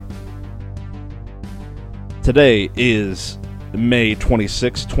Today is May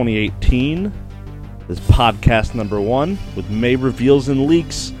 26, 2018. This is podcast number 1 with May Reveals and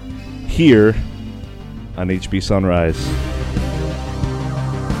Leaks here on HB Sunrise.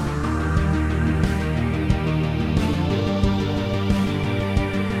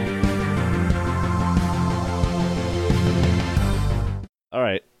 All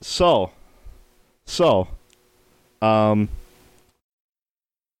right, so my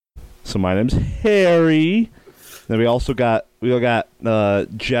name's Harry. Then we got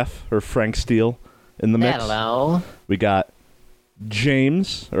Jeff or Frank Steele in the mix. Hello. We got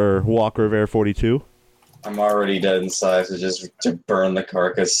James or Walker of Air 42. I'm already dead inside, so just to burn the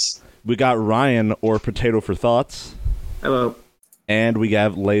carcass. We got Ryan or Potato for Thoughts. Hello. And we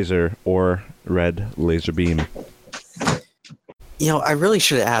have Laser or Red Laser Beam. You know, I really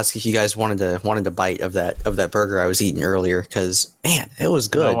should have asked if you guys wanted a bite of that burger I was eating earlier, because man, it was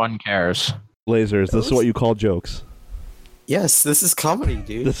good. No one cares. Laser, is this what you call jokes? Yes, this is comedy,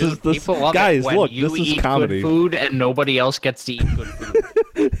 dude. This is People love guys. it when Look, you this is eat comedy. Good food and nobody else gets to eat good food.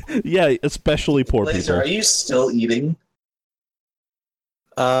 Yeah, especially poor Laser, people. are you still eating?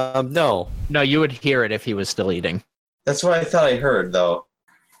 No. No, you would hear it if he was still eating. That's what I thought I heard, though.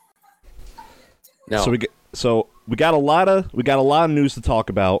 No. So we got a lot of news to talk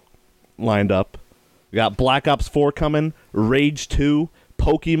about lined up. We got Black Ops 4 coming, Rage 2,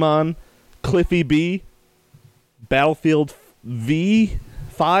 Pokemon, Cliffy B, Battlefield V,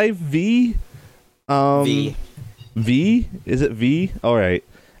 5V, V. V? Is it V? All right.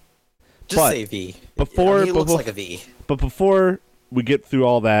 Just But say V. It looks like a V. But before we get through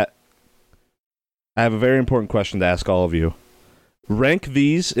all that, I have a very important question to ask all of you. Rank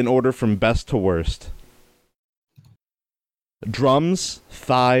these in order from best to worst. Drums,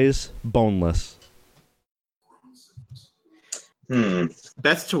 thighs, boneless.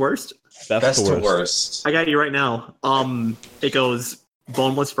 Best to worst? Best to worst. I got you right now. It goes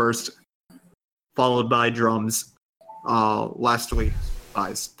boneless first, followed by drums. Lastly,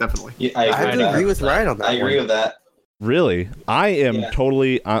 thighs, definitely. Yeah, I have to agree with Ryan on that. I agree with that. Really? I am Yeah.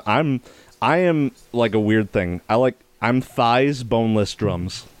 totally... I am like a weird thing. I'm thighs, boneless,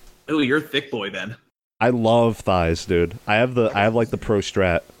 drums. Oh, you're a thick boy then. I love thighs, dude. I have like the pro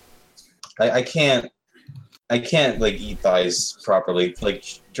strat. I can't like eat thighs properly. Like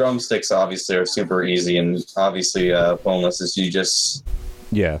drumsticks, obviously, are super easy, and obviously, boneless is you just.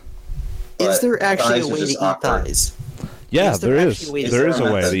 Yeah. Is But there actually a thighs are way to just eat awkward. thighs? Yeah, Is there there actually is. a way to There do is a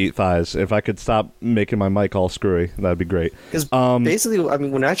that? way to eat thighs. If I could stop making my mic all screwy, that'd be great. Because basically, I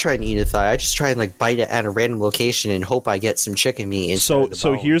mean, when I try and eat a thigh, I just try and like bite it at a random location and hope I get some chicken meat. So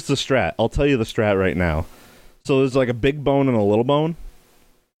here's the strat. I'll tell you the strat right now. So there's like a big bone and a little bone.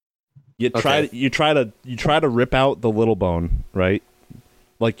 You try to rip out the little bone, right?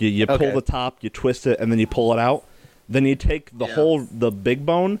 Like you pull Okay. the top, you twist it, and then you pull it out. Then you take the big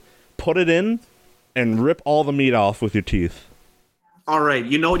bone, put it in, and rip all the meat off with your teeth. All right,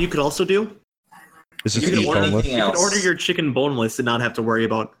 you know what you could also do? It's You just can eat order boneless. anything You else. could order your chicken boneless and not have to worry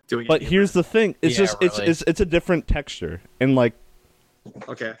about doing it. But here's the thing: it's Yeah, just really. it's a different texture, and like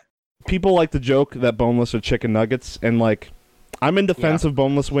Okay. people like to joke that boneless are chicken nuggets, and like I'm in defense of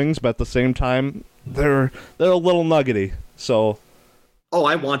boneless wings, but at the same time they're a little nuggety. So Oh,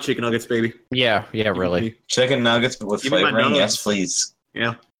 I want chicken nuggets, baby. Yeah, really. Chicken nuggets, but with Give me my flavoring. nuggets. Yes, please.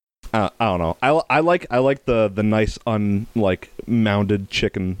 Yeah. I don't know. I like the nice mounded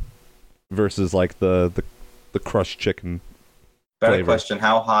chicken versus like the crushed chicken. Better Flavor. question: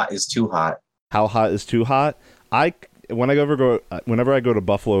 how hot is too hot? How hot is too hot? Whenever I go to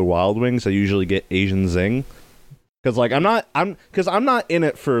Buffalo Wild Wings, I usually get Asian Zing because like I'm not in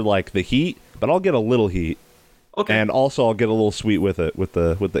it for like the heat, but I'll get a little heat, Okay. and also I'll get a little sweet with it with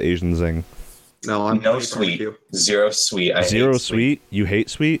the Asian Zing. No, I'm No honey sweet, barbecue. zero sweet. I Zero hate sweet. You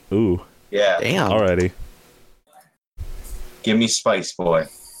hate sweet? Ooh, Yeah, Damn. alrighty. give me spice, boy.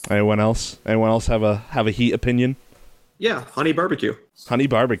 Anyone else? Anyone else have a heat opinion? Yeah, honey barbecue. Honey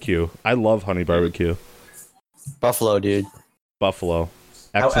barbecue. I love honey barbecue. Buffalo, dude. Buffalo.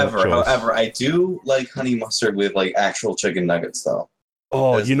 Excellent choice. However, I do like honey mustard with like actual chicken nuggets, though.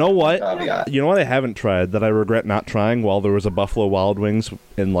 Oh, There's you know what? caveat. You know what I haven't tried that I regret not trying while there was a Buffalo Wild Wings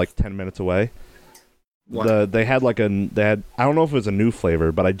in like 10 minutes away? What? They had I don't know if it was a new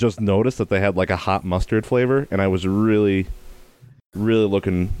flavor, but I just noticed that they had like a hot mustard flavor, and I was really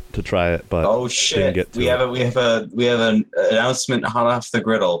looking to try it, but Oh didn't shit! get to We it. have an announcement hot off the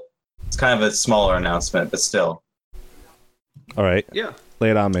griddle. It's kind of a smaller announcement, but still. All right, Yeah.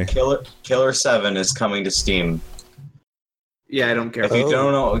 lay it on me. Killer 7 is coming to Steam. Yeah, I don't care. If you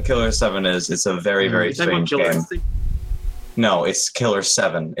don't know what Killer 7 is, it's a very, very You talking about strange Killer game. Instinct? No, it's Killer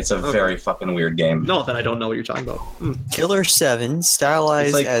 7. It's a Okay. very fucking weird game. No, then I don't know what you're talking about. Killer 7, stylized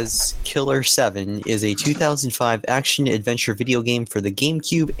It's like- as Killer 7, is a 2005 action-adventure video game for the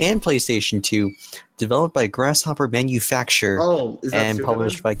GameCube and PlayStation 2, developed by Grasshopper Manufacture Oh, is that and Suda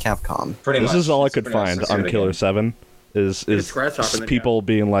published by Capcom. Pretty This much. is all I It's could pretty much find the on Suda Killer game. 7 is It's Grasshopper then, people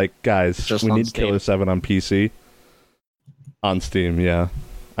being like, guys, Just we on need Steam. Killer 7 on PC. On Steam, yeah.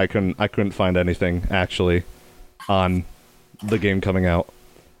 I couldn't find anything actually on the game coming out.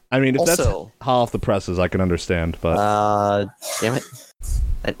 I mean, if that's Also, hot off the presses, I can understand, but damn it.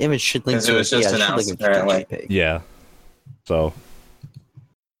 That image should link Because to it was just it should announced, link to a apparently. JPEG. yeah. So,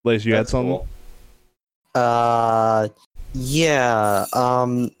 Blaze, you had That's something? cool. Yeah.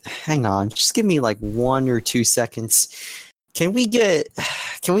 Hang on. Just give me like 1 or 2 seconds. Can we get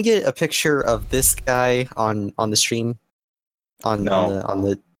a picture of this guy on the stream? On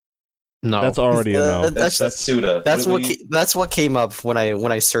the No. That's already a no. That's Suda. that's what came up when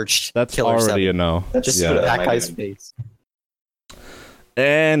I searched That's Killer already 7. a no. That's Just Suda, that my guy's dude. face.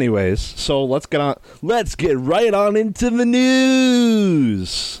 Anyways, so let's get right on into the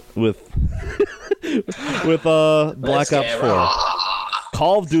news with Black Ops 4.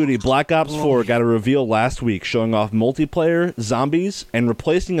 Call of Duty Black Ops 4 got a reveal last week showing off multiplayer, zombies, and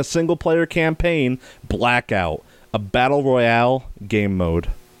replacing a single-player campaign, Blackout, a battle royale game mode.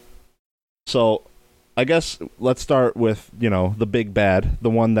 So, I guess let's start with, the big bad, the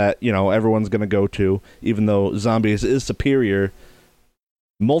one that, everyone's going to go to, even though zombies is superior.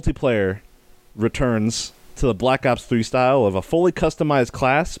 Multiplayer returns to the Black Ops 3 style of a fully customized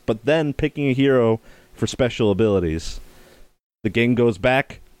class, but then picking a hero for special abilities. The game goes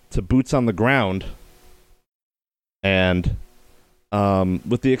back to boots on the ground, and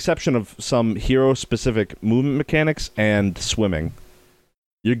with the exception of some hero-specific movement mechanics and swimming,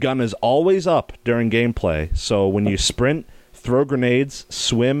 your gun is always up during gameplay, so when you sprint, throw grenades,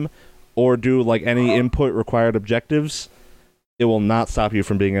 swim, or do like any input-required objectives, it will not stop you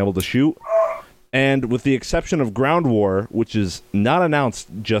from being able to shoot. And with the exception of Ground War, which is not announced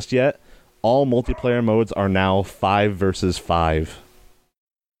just yet, all multiplayer modes are now 5 versus 5.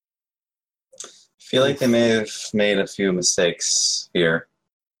 I feel like they may have made a few mistakes here.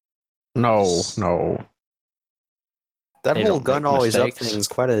 No. That They whole don't gun make always mistakes. up thing is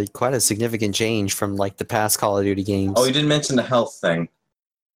quite a significant change from like the past Call of Duty games. Oh, you didn't mention the health thing.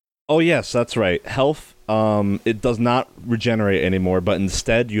 Oh yes, that's right. Health, it does not regenerate anymore, but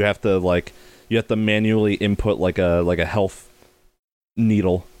instead you have to manually input like a health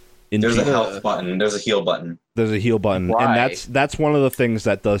needle into There's a health button. There's a heal button. There's a heal button, Why? and that's one of the things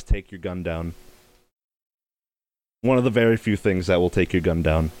that does take your gun down. One of the very few things that will take your gun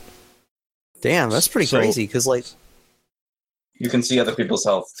down. Damn, that's pretty So- crazy. Because like, You can see other people's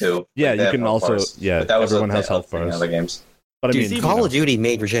health too. Yeah, Like, they you have can health also bars. yeah. But that was Everyone a has health thing in bars, other games. but I Do you mean, see- Call of Duty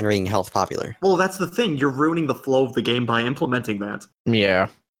made regenerating health popular. Well, that's the thing. You're ruining the flow of the game by implementing that. Yeah.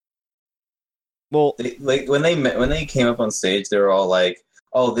 well, Like when they came up on stage, they were all like,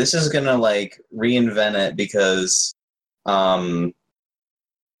 "Oh, this is gonna like reinvent it because,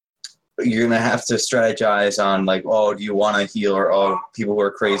 you're gonna have to strategize on like, oh, do you want to heal or oh, people who are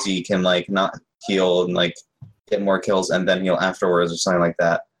crazy can like not heal and like get more kills and then heal afterwards or something like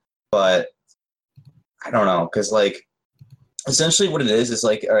that." But I don't know, because like essentially what it is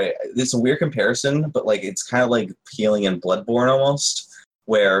like, all right, it's a weird comparison, but like it's kind of like healing in Bloodborne almost,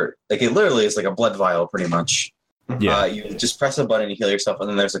 where like it literally is like a blood vial pretty much. yeah. You just press a button, you heal yourself, and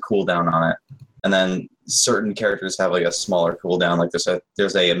then there's a cooldown on it. And then certain characters have like a smaller cooldown, like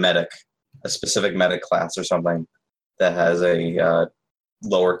there's a medic, a specific medic class or something that has a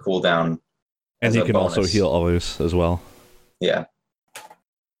lower cooldown. And as he a can also bonus. heal others as well. Yeah.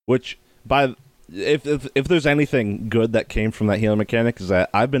 Which if there's anything good that came from that healing mechanic is that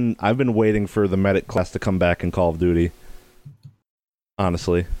I've been waiting for the medic class to come back in Call of Duty.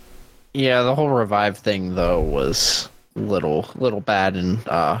 Honestly. Yeah, the whole revive thing though was little bad in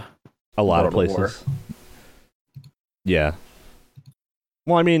A lot of World of places. Yeah.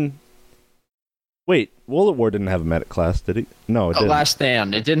 Well, I mean, wait, World at War didn't have a medic class, did he? No, it didn't. Last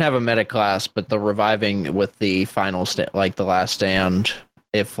Stand. It didn't have a medic class, but the reviving with the final like the Last Stand.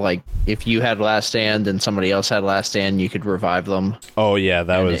 If you had Last Stand and somebody else had Last Stand, you could revive them. Oh yeah,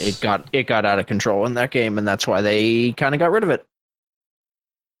 that And was it got out of control in that game, and that's why they kind of got rid of it.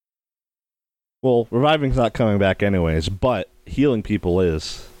 well, reviving's not coming back anyways, but healing people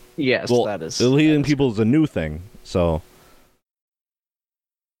is. Yes, Well, that is. healing that is- people is a new thing, so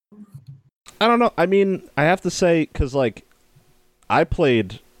I don't know. I mean, I have to say because like I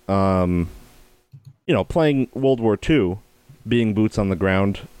played, playing World War II, being boots on the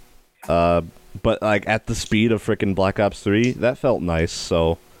ground, but like at the speed of frickin' Black Ops 3, that felt nice.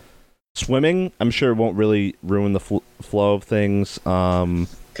 So swimming, I'm sure won't really ruin the flow of things.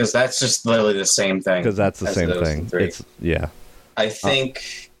 Because that's just literally the same thing. Because that's the as same it is in thing. 3. It's yeah. I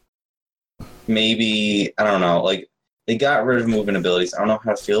think maybe I don't know. Like they got rid of movement abilities. I don't know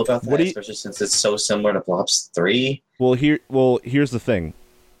how to feel about that, especially since it's so similar to Blops 3. Well, here's the thing.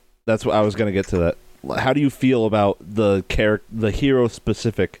 That's what I was gonna get to. That. How do you feel about the hero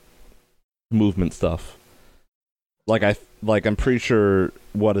specific movement stuff? I'm pretty sure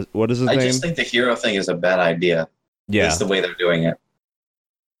what is his name? I just think the hero thing is a bad idea. Yeah, is the way they're doing it.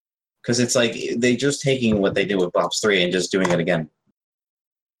 Because it's like they're just taking what they did with Blops 3 and just doing it again.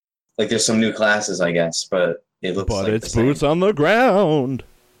 Like there's some new classes, I guess, but it looks like it's boots on the ground.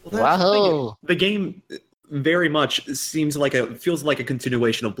 Well, wow. The game very much feels like a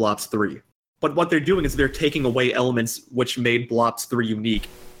continuation of Blops 3. But what they're doing is they're taking away elements which made Blops 3 unique.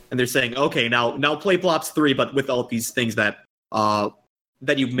 And they're saying, okay, now play Blops 3, but without these things that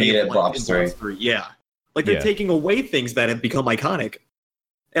you made in Blops 3. Yeah. Like they're taking away things that have become iconic.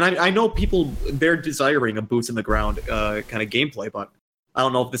 And I know people, they're desiring a boots in the ground kind of gameplay, but I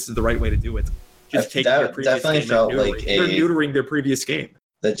don't know if this is the right way to do it. Just taking their previous game they're neutering their previous game.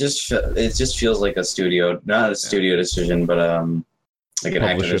 It just feels like a studio, not a studio decision, but like an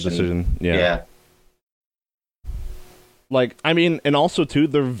publisher decision. Yeah. Like, I mean, and also too,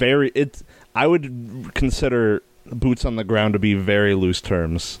 I would consider boots on the ground to be very loose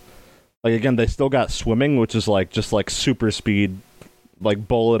terms. Like again, they still got swimming, which is just super speed, like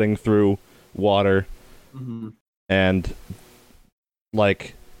bulleting through water, and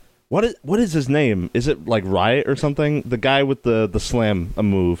like, what is his name? Is it like Riot or something? The guy with the slam a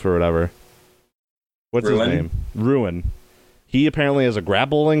move or whatever. What's his name? Ruin. He apparently has a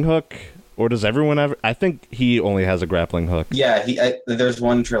grappling hook, or does everyone ever? I think he only has a grappling hook. Yeah, there's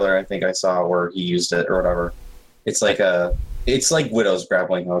one trailer I think I saw where he used it or whatever. It's like Widow's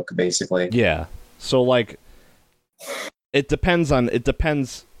grappling hook, basically. Yeah. So like, it depends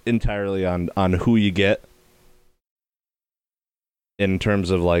entirely on who you get in terms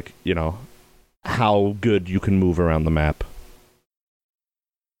of like, you know, how good you can move around the map.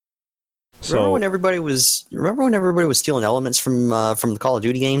 Remember when everybody was stealing elements from the Call of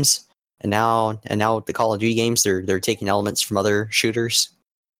Duty games, and now the Call of Duty games they're taking elements from other shooters.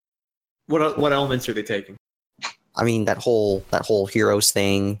 What elements are they taking? I mean that whole heroes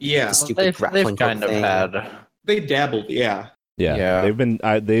thing. Yeah, the stupid grappling kind of thing. had. They dabbled. Yeah. They've been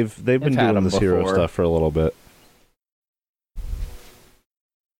doing this hero stuff for a little bit.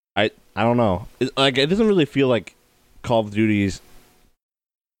 I don't know. It doesn't really feel like Call of Duty's.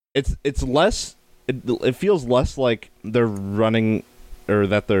 It's less. It feels less like they're running, or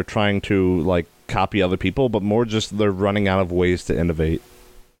that they're trying to like copy other people, but more just they're running out of ways to innovate.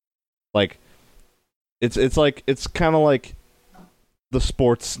 Like, it's kind of like the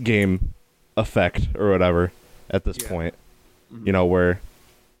sports game effect or whatever at this point. You know, where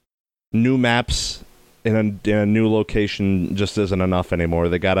new maps in a new location just isn't enough anymore.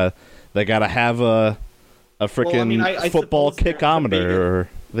 They gotta have a freaking football kickometer, or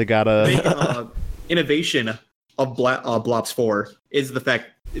they gotta innovation of Blops 4 is the fact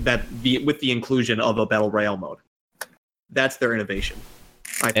that with the inclusion of a battle royale mode. That's their innovation.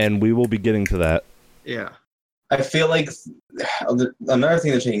 And we will be getting to that. Yeah. I feel like another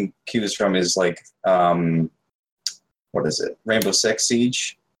thing they're taking cues from is like what is it? Rainbow Six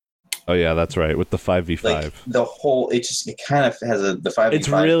Siege. Oh yeah, that's right. With the 5v5, like the whole it kind of has the 5v5 it's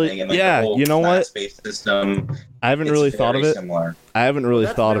really, thing, and like yeah. the whole you know what? class-based system. I haven't really thought of it. Similar. I haven't really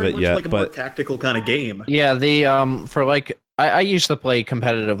thought of it yet, like a more tactical kind of game. Yeah, the for like I used to play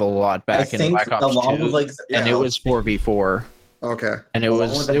competitive a lot back in Black Ops 2, and it was 4v4. Okay, and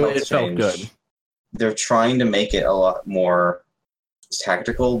it felt good. They're trying to make it a lot more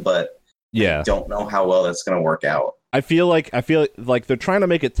tactical, but I don't know how well that's going to work out. I feel like they're trying to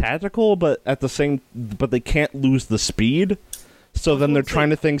make it tactical, but they can't lose the speed. So then they're trying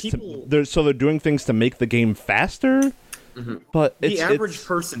to they're doing things to make the game faster. Mm-hmm. But the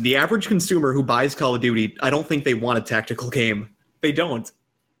average consumer who buys Call of Duty, I don't think they want a tactical game. They don't.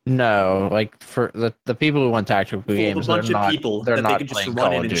 No, like for the people who want tactical games, a bunch of people they're that not they can just playing run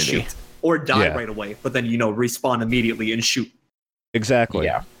Call in of and Duty. shoot or die right away, but then respawn immediately and shoot. Exactly.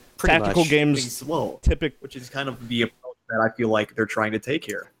 Yeah. Tactical games slow, which is kind of the approach that I feel like they're trying to take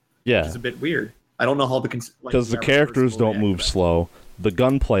here. Yeah, which is a bit weird. I don't know how because the characters don't move slow, the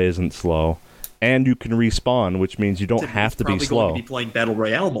gunplay isn't slow, and you can respawn, which means you don't have to be slow. Going to be playing battle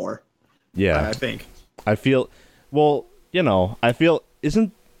royale more. Yeah, I think. I feel. Well, I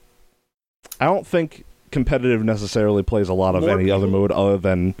don't think competitive necessarily plays a lot of any other mode other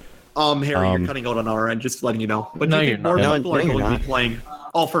than Harry, you're cutting out on our end, just letting you know. But No, do you you're think more not. people are No, you're going to not. be playing?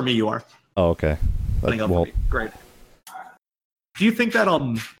 Oh, for me, you are. Oh, okay. Cutting out Well, for me. Great. Do you think that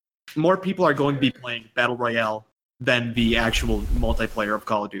more people are going to be playing Battle Royale than the actual multiplayer of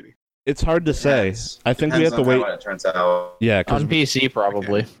Call of Duty? it's hard to say. Depends. I think we Depends have to on wait. how it turns out. Yeah, On PC,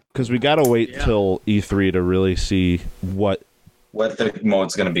 probably. because we got to wait Yeah. till E3 to really see what. What the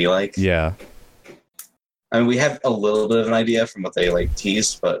mode's going to be like. Yeah, I mean, we have a little bit of an idea from what they like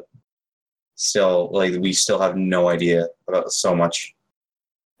teased, but still, like, we still have no idea about so much.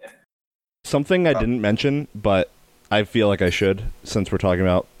 something I didn't mention, but I feel like I should since we're talking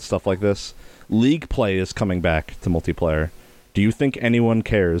about stuff like this. League play is coming back to multiplayer. Do you think anyone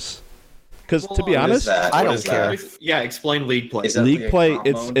cares? Because to be Well, What is honest, that? I What don't is care. that? Yeah, explain League play. Is that League like a play comp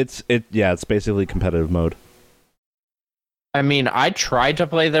mode? it's basically competitive mode. I mean, I tried to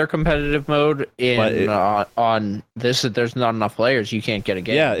play their competitive mode on this. There's not enough players. You can't get a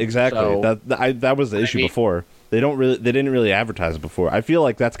game. Yeah, exactly. So, That was the issue mean- before. They didn't really advertise it before. I feel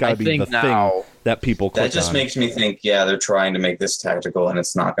like that's got I to be think the now. thing that people click That just on. makes me think, yeah, they're trying to make this tactical and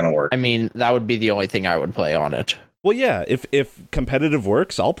it's not going to work. I mean, that would be the only thing I would play on it. Well, yeah. If competitive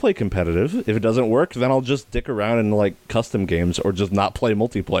works, I'll play competitive. If it doesn't work, then I'll just dick around in like custom games or just not play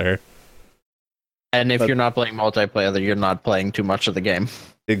multiplayer. And if But- you're not playing multiplayer, then you're not playing too much of the game.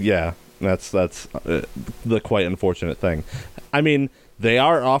 Yeah, that's the quite unfortunate thing. I mean, they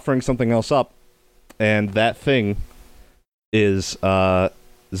are offering something else up, and that thing is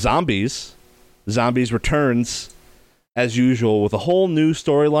Zombies. Zombies returns as usual with a whole new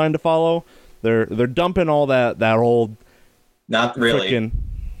storyline to follow. They're dumping all that old Not really. frickin'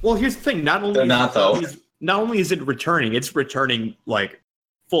 Well, here's the thing. Not only They're not, though. Not only is it returning, it's returning like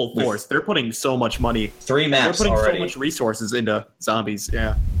full With- force. They're putting so much money. 3 They're maps putting already. so much resources into Zombies.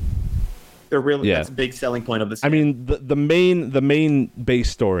 Yeah, they're really. Yeah. That's a big selling point of this. I game. mean, the main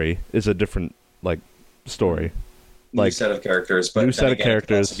base story is a different like story. New Like set of characters, but new then set of again, it could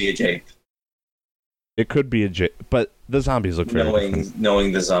characters. also be a Jake. It could be but the zombies look very different.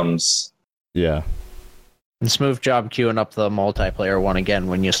 Knowing the Zums. Yeah. And smooth job queuing up the multiplayer one again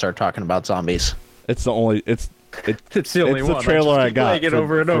when you start talking about zombies. It's the only it's It's the it's the trailer I got it for,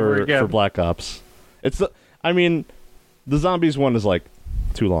 over and over for, again. for Black Ops. I mean, the zombies one is like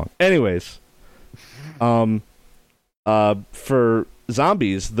too long. Anyways, for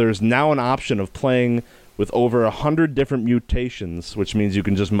zombies, there's now an option of playing with over 100 different mutations, which means you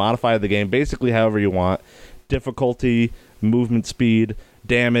can just modify the game basically however you want. Difficulty, movement speed,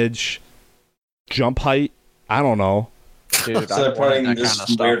 damage, jump height. I don't know. Dude, So they're I wanted putting that this kind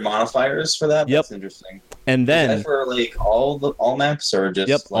of weird stuff. modifiers for that? Yep. That's interesting. And Is then, that for like all maps or just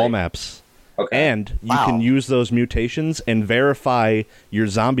yep, all like- maps. Okay. And you Wow. can use those mutations and verify your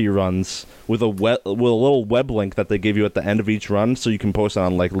zombie runs with with a little web link that they give you at the end of each run, so you can post it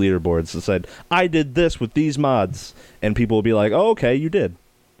on like leaderboards that said, "I did this with these mods," and people will be like, "Oh, okay, you did."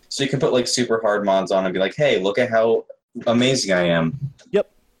 So you can put like super hard mods on and be like, hey, look at how amazing I am.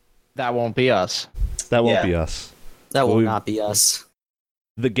 That won't be us. That won't Yeah. be us. That will Well, not be us.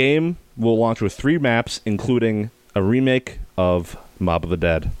 The game will launch with 3 maps, including a remake of Mob of the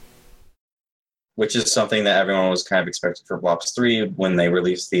Dead. Which is something that everyone was kind of expecting for Blops 3 when they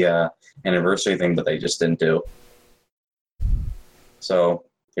released the anniversary thing, but they just didn't do. So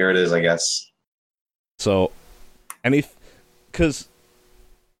here it is, I guess. So, because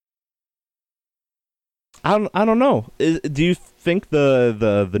I don't know. Do you think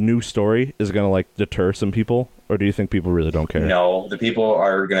the new story is gonna like deter some people, or do you think people really don't care? No, the people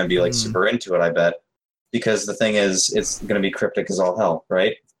are going to be like Hmm. super into it, I bet. Because the thing is, it's going to be cryptic as all hell,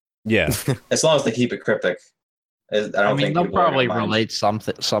 right? Yeah, As long as they keep it cryptic. I don't I mean, think they'll people are probably gonna mind. relate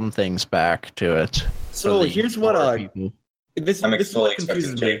some things back to it. So for the here's what older people. this I'm this is fully what expecting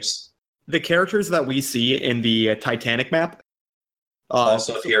confuses me. Japes. The characters that we see in the Titanic map.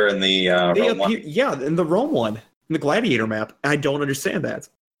 Also so here in the they Rome one. appear, yeah, in the Rome one, in the Gladiator map. I don't understand that.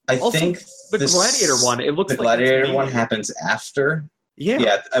 I Also, think The this- Gladiator one, it looks The like it's Gladiator one melee. happens after. Yeah,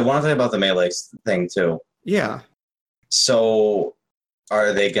 Yeah, I want to talk about the melee thing too. yeah. So,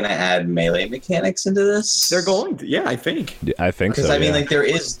 are they going to add melee mechanics into this? They're going to. Yeah, I think. I think so. Because I mean, yeah. like, there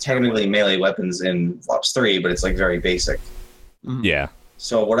is technically melee weapons in Flops 3, but it's like very basic. Yeah,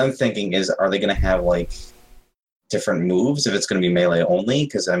 So what I'm thinking is, are they going to have like different moves if it's going to be melee only?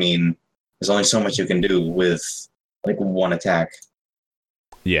 Because I mean, there's only so much you can do with like one attack.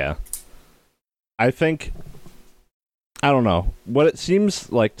 yeah. I think I don't know. What it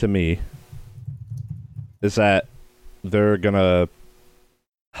seems like to me is that they're gonna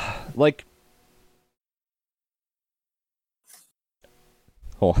like.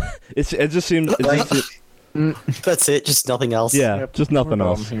 Hold on. It just seems. Like, That's it. Just nothing else. Yeah, Yep. just nothing We're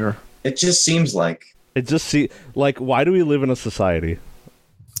else. done here. It just seems like Why do we live in a society?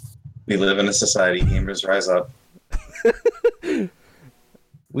 we live in a society. Gamers rise up.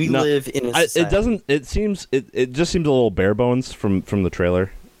 We No, live in a society. It doesn't. It seems. It just seems a little bare bones from the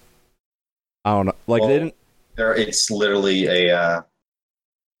trailer. I don't know. Like Well, they didn't. It's literally a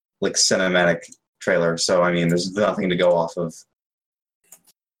like cinematic trailer. So I mean, there's nothing to go off of.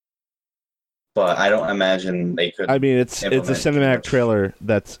 But I don't imagine they could. I mean, it's a implement too cinematic much. trailer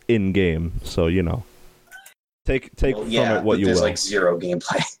that's in game. So take Well, from yeah, it what but you there's will. like zero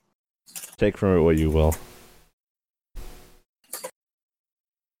gameplay. Take from it what you will.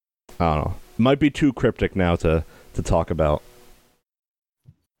 I don't know. Might be too cryptic now to talk about.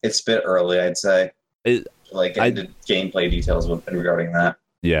 It's a bit early, I'd say. Like into gameplay details regarding that.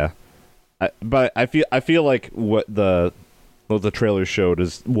 Yeah, but I feel like what the trailer showed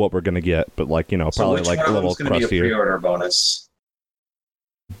is what we're gonna get, but like So probably which like one a of little them's going to be a crustier. pre-order bonus?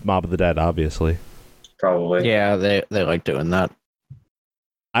 Mob of the Dead, obviously. Probably. Yeah, they like doing that.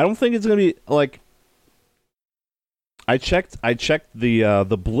 I don't think it's gonna be like. I checked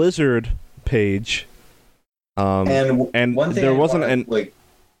the Blizzard page, and one thing there I wasn't wanna- an like.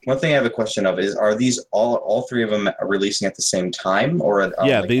 One thing I have a question of is: are these all three of them releasing at the same time, or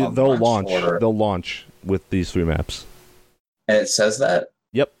yeah like, on they'll launch order? they'll launch with these 3 maps. And it says that.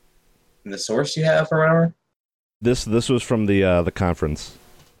 Yep. In the source you have or whatever. This was from the conference.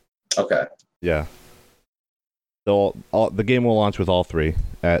 Okay. Yeah. The game will launch with all 3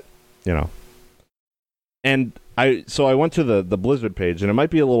 at And I went to the Blizzard page, and it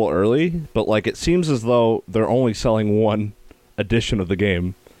might be a little early, but like it seems as though they're only selling 1 edition of the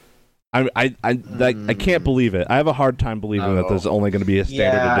game. I can't believe it. I have a hard time believing that there's only going to be a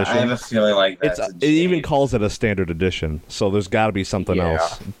standard edition. I have a feeling like that's It even calls it a standard edition, so there's got to be something Yeah.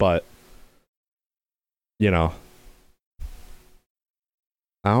 else. But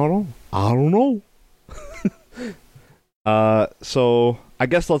I don't know. So I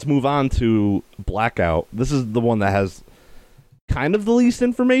guess let's move on to Blackout. This is the one that has kind of the least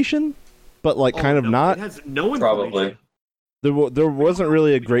information, but like kind of not. It has no information. Probably. There wasn't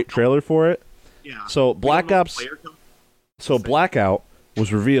really a great trailer for it. Yeah. So We don't know the player count. Blackout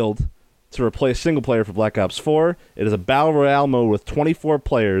was revealed to replace single player for Black Ops 4. It is a battle royale mode with 24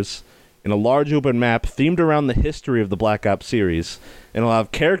 players in a large open map themed around the history of the Black Ops series, and it'll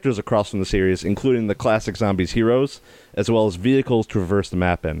have characters across from the series, including the classic Zombies heroes, as well as vehicles to traverse the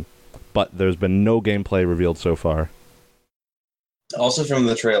map in. But there's been no gameplay revealed so far. Also from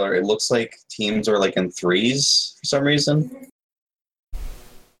the trailer, it looks like teams are like in threes for some reason.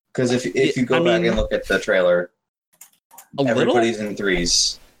 Because if you go back and look at the trailer, everybody's in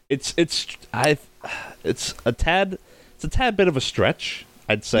threes. It's a tad bit of a stretch,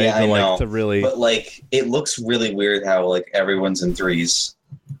 I'd say, Yeah, I know. to really. But like, it looks really weird how like everyone's in threes.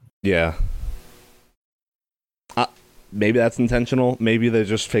 Yeah. Maybe that's intentional. Maybe they're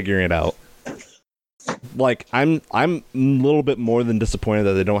just figuring it out. Like I'm a little bit more than disappointed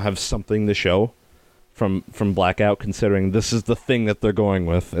that they don't have something to show from Blackout, considering this is the thing that they're going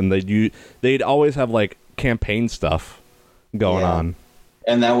with, and they'd always have like campaign stuff going on.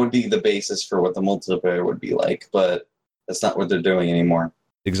 And that would be the basis for what the multiplayer would be like, but that's not what they're doing anymore.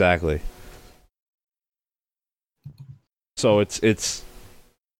 Exactly. So it's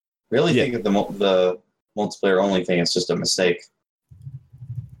Really think that the multiplayer only thing is just a mistake.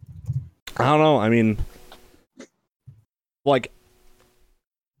 I don't know. I mean, like,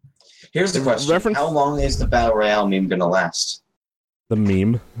 Here's the question: reference- how long is the battle royale meme gonna last? the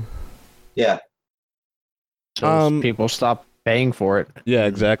meme. Yeah, So people stop paying for it. Yeah,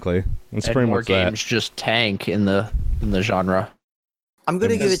 exactly. It's And pretty more much that. games just tank in the genre. I'm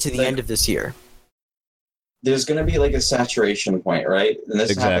going to give it to Because, the like- end of this year. there's gonna be like a saturation point, right? And this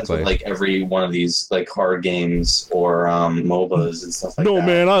happens Exactly. with like every one of these like hard games or MOBAs and stuff like that. No,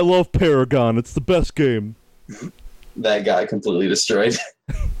 man, I love Paragon. It's the best game. That got completely destroyed.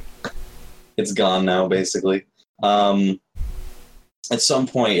 It's gone now, basically. At some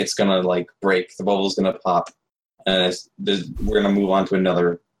point, it's gonna like break. The bubble's gonna pop, and we're gonna move on to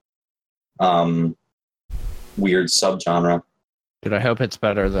another weird subgenre. Dude, I hope it's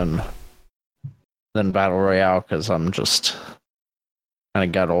better than Battle Royale, because I'm just kind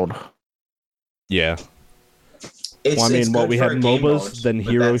of got old. Yeah. It's, Well, I it's mean, what good we for had a game MOBAs, mode, then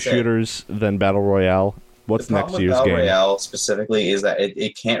but hero that's it. shooters, then Battle Royale. What's The next problem with year's Battle game? Royale specifically is that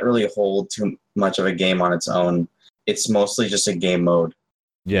it can't really hold too much of a game on its own. It's mostly just a game mode.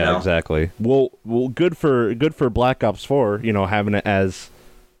 Yeah, you know? exactly. Well, good for Black Ops 4. Having it as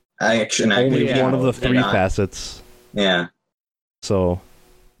Action only activity one of the mode, 3 not- facets. Yeah. So,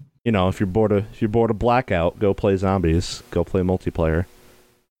 You know, if you're bored of Blackout, go play zombies. Go play multiplayer.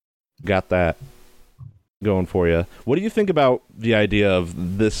 Got that going for you. What do you think about the idea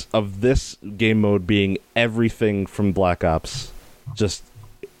of this game mode being everything from Black Ops, just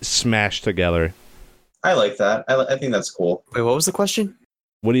smashed together? I like that. I think that's cool. Wait, what was the question?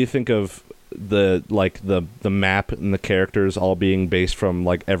 What do you think of the map and the characters all being based from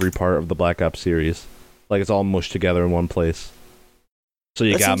like every part of the Black Ops series? Like it's all mushed together in one place. So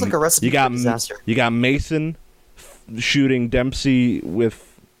you Sounds like a recipe for disaster. You got Mason shooting Dempsey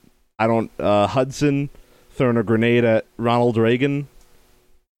with Hudson throwing a grenade at Ronald Reagan.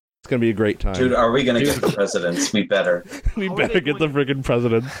 It's gonna be a great time. Dude, are we gonna get the presidents? We better. We better get the freaking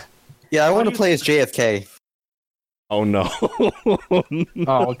president. Yeah, I want to play as JFK. Oh no.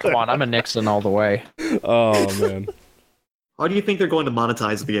 Oh, come on. I'm a Nixon all the way. Oh man. How do you think they're going to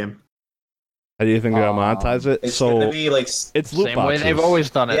monetize the game? How do you think they're gonna monetize it? It's gonna be like it's loot Same boxes. way they've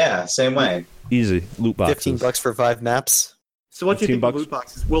always done it. yeah, same way. Easy loot boxes. $15 for 5 maps. So what do you think of $15? loot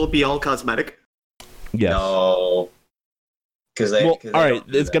boxes? Will it be all cosmetic? Yes. No. Because they. Well, cause they all right.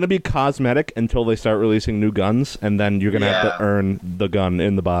 don't do It's that. gonna be cosmetic until they start releasing new guns, and then you're gonna have Yeah. to earn the gun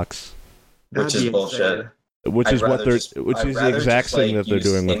in the box, Which That'd is be bullshit. insane. which I'd is what rather they're, just- which I'd is the rather exact just, thing like, that they're use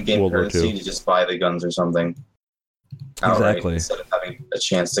doing with in-game World War currency II. to just buy the guns or something. Outright, Exactly. Instead of having a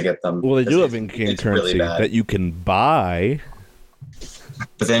chance to get them. Well, they do Because have in-game it's currency really bad. that you can buy.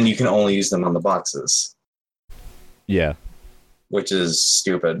 But then you can only use them on the boxes, Yeah. which is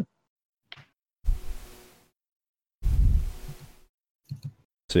stupid.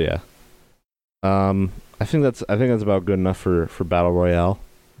 So yeah. I think that's about good enough for Battle Royale,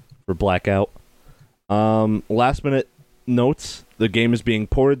 for Blackout. Last minute notes: the game is being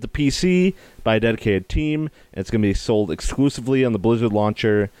ported to PC by a dedicated team. And it's going to be sold exclusively on the Blizzard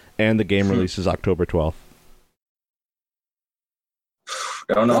launcher, and the game releases October 12th.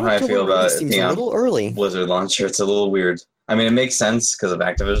 I don't know how I feel about it Seems being a on little early. Blizzard launcher. It's a little weird. I mean, it makes sense because of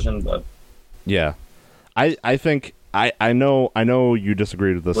Activision, but Yeah, I think I know you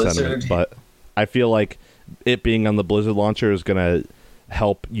disagreed with this Blizzard. sentiment, but I feel like it being on the Blizzard launcher is going to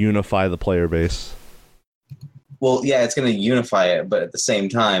help unify the player base. well, yeah, it's going to unify it, but at the same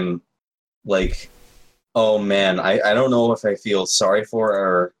time, like, oh man, I don't know if I feel sorry for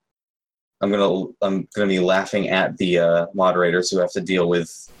or I'm gonna be laughing at the moderators who have to deal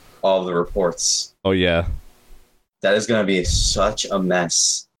with all the reports. Oh yeah. That is gonna be such a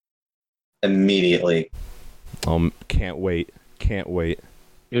mess immediately. Can't wait.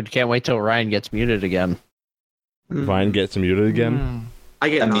 Dude, can't wait till Ryan gets muted again. Ryan gets muted again. I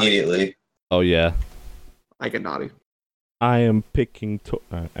get naughty. Immediately. Oh yeah. I get naughty. I am picking.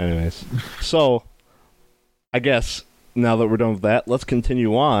 Anyways, so I guess now that we're done with that, let's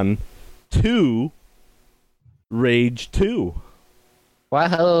continue on to Rage 2.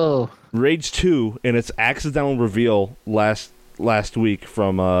 Wow. Rage 2 and its accidental reveal last week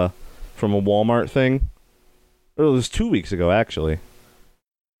from a Walmart thing. It was 2 weeks ago actually.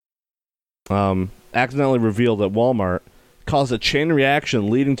 Accidentally revealed at Walmart caused a chain reaction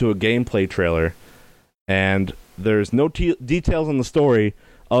leading to a gameplay trailer, and there's no details on the story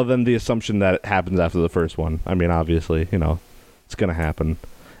other than the assumption that it happens after the first one. I mean, obviously, it's gonna happen.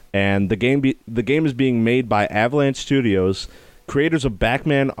 And the game is being made by Avalanche Studios, creators of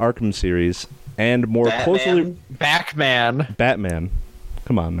Batman Arkham series, and more closely Batman.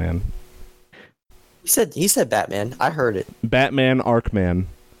 Come on, man. He said Batman. I heard it. Batman Arkham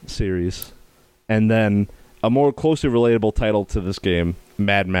series, and then a more closely relatable title to this game,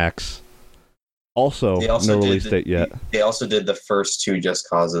 Mad Max. Also, no release date yet. They also did the first 2 Just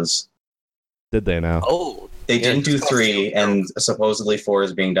Causes. Did they now? Oh, They yeah, didn't do Just Cause 3, 2. and supposedly 4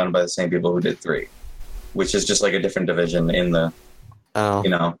 is being done by the same people who did 3, which is just like a different division in the,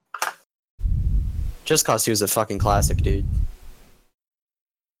 Oh, Just Cause 2 is a fucking classic, dude.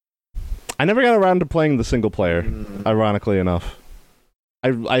 I never got around to playing the single player, ironically enough.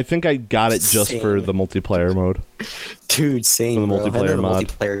 I think I got it just for Same. the multiplayer mode. Dude, same. The bro. And multiplayer then the mod.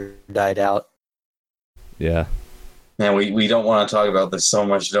 multiplayer died out. Yeah. Man, we don't want to talk about this so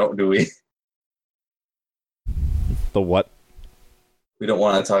much, do we? The what? We don't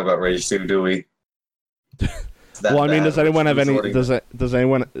want to talk about Rage 2, do we? Well, I mean, does anyone have any? Does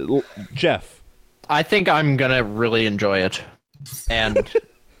anyone? Jeff. I think I'm gonna really enjoy it, and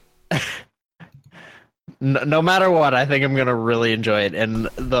no matter what, I think I'm gonna really enjoy it. And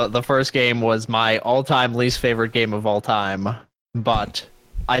the first game was my all-time least favorite game of all time, but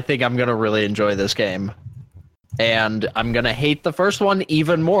I think I'm gonna really enjoy this game, and I'm gonna hate the first one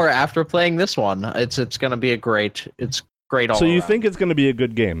even more after playing this one. It's gonna be great all. So you around. think it's going to be a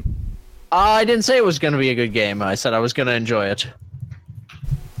good game? I didn't say it was gonna be a good game. I said I was gonna enjoy it.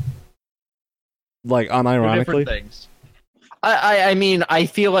 Like Different unironically. things. I mean, I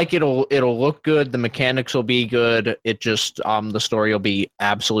feel like it'll look good. The mechanics will be good. It just the story will be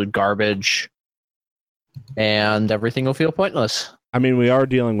absolute garbage, and everything will feel pointless. I mean, we are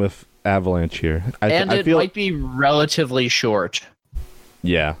dealing with Avalanche here. It feel might be relatively short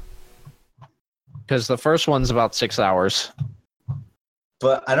yeah. because the first one's about 6 hours.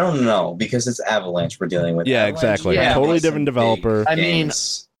 But I don't know because it's Avalanche we're dealing with. Yeah, Avalanche exactly. Yeah. Totally some different big developer. I mean,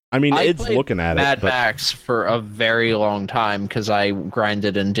 games. I mean, I it's played looking at Mad it. But Max for a very long time because I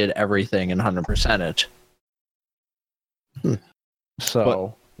grinded and did everything and 100% it.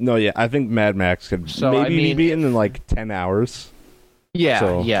 So no, yeah, I think Mad Max could So, maybe I be mean, beaten in like 10 hours.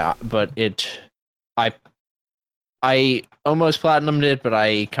 So- yeah, but I almost platinumed it, but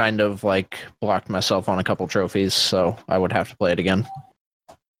I kind of like blocked myself on a couple trophies, so I would have to play it again.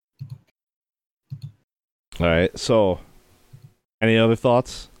 All right. So, any other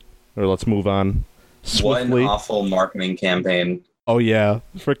thoughts? Or let's move on What an swiftly. awful marketing campaign. Oh yeah,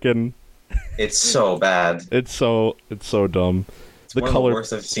 freaking! It's so bad. It's so dumb. It's The one color- of the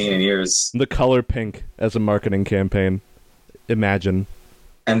worst I've seen in years. The color pink as a marketing campaign. Imagine.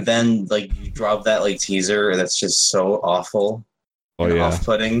 And then like you drop that like teaser that's just so awful Oh and yeah.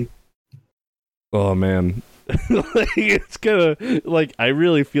 off-putting. Oh man. Like, it's gonna like. I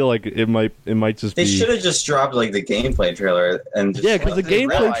really feel like it might just They be. should have just dropped like the gameplay trailer and just, Yeah, because the They gameplay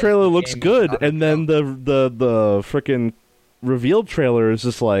realized trailer the looks game is good, not and then the freaking reveal trailer is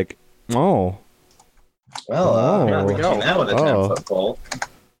just like, oh, well, Oh. here we go. Now with a 10-foot pole.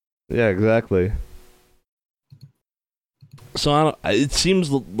 yeah, exactly. So I don't, it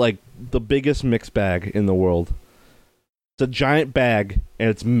seems like the biggest mixed bag in the world. It's a giant bag, and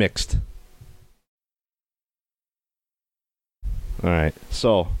it's mixed. All right,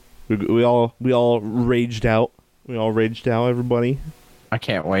 so we all raged out. We all raged out, everybody. I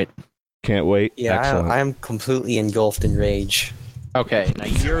can't wait. Can't wait. Yeah, Excellent. I'm completely engulfed in rage. Okay, now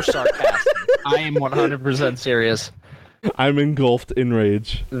you're sarcastic. I am 100% serious. I'm engulfed in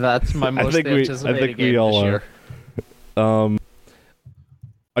rage. That's my most anticipated game all this are. year.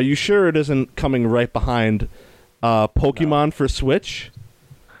 Are you sure it isn't coming right behind Pokemon for Switch?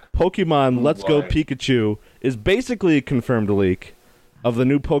 Pokemon Let's Go boy. Pikachu is basically a confirmed leak of the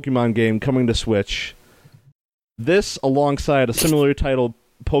new Pokemon game coming to Switch. This, alongside a similar titled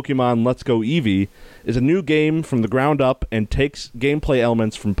Pokemon Let's Go Eevee, is a new game from the ground up and takes gameplay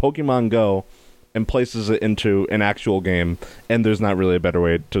elements from Pokemon Go and places it into an actual game. And there's not really a better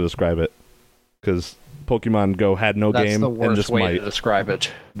way to describe it, because Pokemon Go had no That's game the and worst just way might. to describe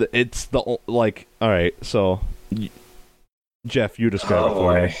it. It's the like. All right, so Jeff, you describe it Oh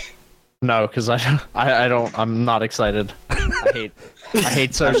for me. boy. No, because I don't. I'm not excited. I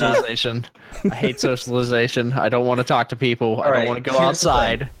hate socialization. I hate socialization. I don't want to talk to people. I don't Alright, want to go here's the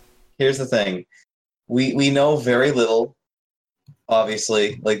outside. Here's the thing. We know very little,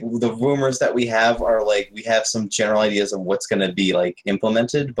 obviously. Like the rumors that we have are like we have some general ideas of what's gonna be like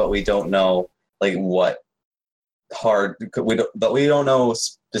implemented, but we don't know like what but we don't know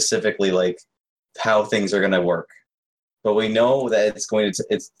specifically like how things are gonna work. But we know that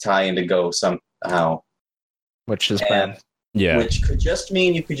it's tie into Go somehow. Which is And bad. Yeah, which could just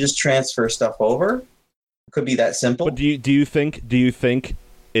mean you could just transfer stuff over. It could be that simple. but do you think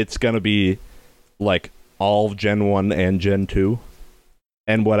it's gonna be like all of Gen 1 and Gen 2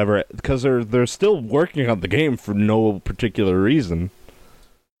 and whatever? Because they're still working on the game for no particular reason.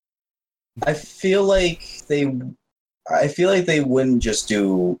 I feel like they wouldn't just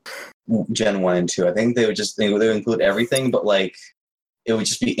do Gen 1 and 2. I think they would include everything, but like it would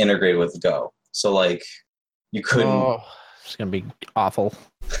just be integrated with Go. So like you couldn't. Oh, it's gonna be awful.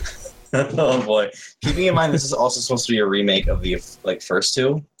 Oh boy! Keeping in mind this is also supposed to be a remake of the like first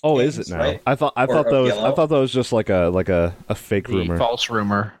two. Oh, is games, it now? right? I thought Or that Yellow? was just like a fake The rumor. false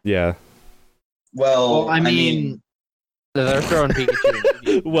rumor. Yeah. Well, I mean, they're throwing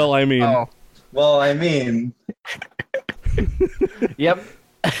Pikachu. Well, I mean, Oh, I mean, yep.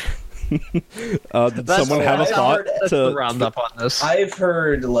 did That's someone the- have a I thought heard- That's the to? roundup on this. I've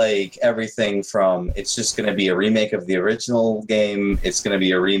heard like everything from it's just going to be a remake of the original game. It's going to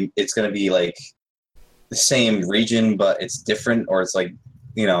be it's going to be like the same region, but it's different, or it's like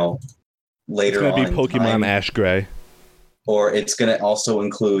later It's gonna on be in Pokemon time. Ash Gray. Or it's going to also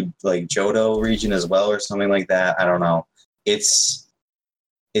include like Johto region as well, or something like that. I don't know. It's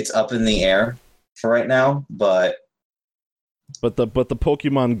up in the air for right now, but But the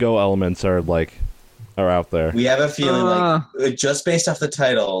Pokemon Go elements are out there. we have a feeling like just based off the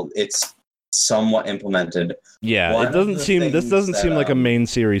title, it's somewhat implemented. Yeah, One it of doesn't the seem. This things doesn't that, seem like a main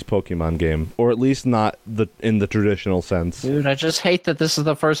series Pokemon game, or at least not in the traditional sense. Dude, I just hate that this is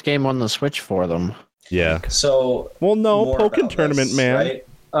the first game on the Switch for them. Yeah. So Well, no, more Pokken about Tournament, this, man. right?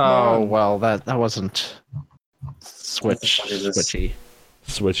 Oh on. well, that wasn't What the fuck is this? switchy.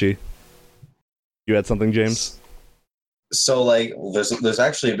 Switchy. You had something, James? So like, there's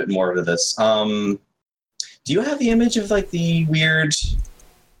actually a bit more to this. Do you have the image of like the weird,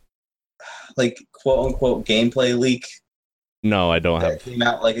 like quote unquote gameplay leak No, I don't that have. came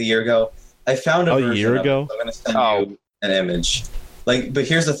out like a year ago? I found a version year of it, ago? so I'm gonna send you an image. Like, but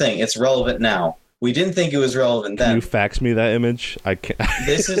here's the thing: it's relevant now. We didn't think it was relevant Can then. you fax me that image? I can't.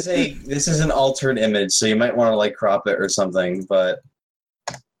 This is an altered image, so you might want to like crop it or something. But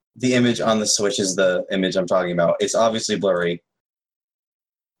the image on the Switch is the image I'm talking about. It's obviously blurry.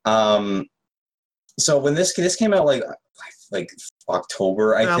 So when this came out like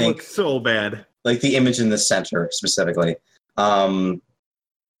October, I That think, looks so bad. like the image in the center specifically, that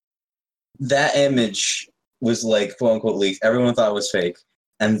image was like quote unquote leaked. Everyone thought it was fake,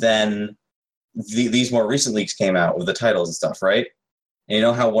 and then these more recent leaks came out with the titles and stuff, right? And you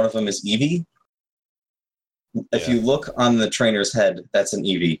know how one of them is Eevee? If you look on the trainer's head, that's an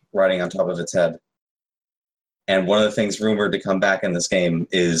Eevee riding on top of its head. And one of the things rumored to come back in this game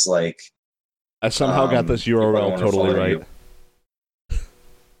is like, I somehow got this URL totally right you.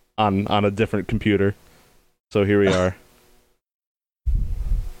 on a different computer. So here we are.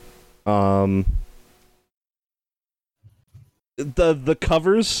 The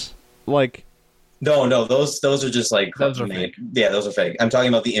covers, like, No, those are just like Those are made. Yeah, those are fake. I'm talking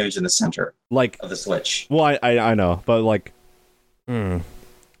about the image in the center like, of the Switch. well, I know, but like,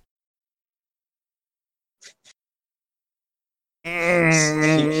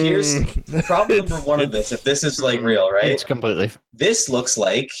 Here's problem number one of this. If this is like real, right? It's completely. This looks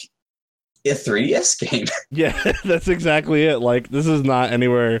like a 3DS game. Yeah, that's exactly it. Like, this is not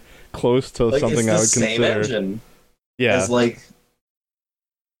anywhere close to Like, something I would it's the same consider. engine Yeah. as like.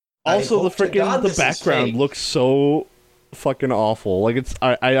 Also, I the hope to God freaking the this is background fake. looks so fucking awful. Like, it's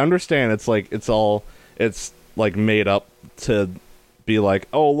I understand it's like it's like made up to be like,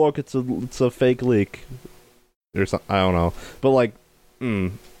 oh look, it's a fake leak or something. I don't know, but like,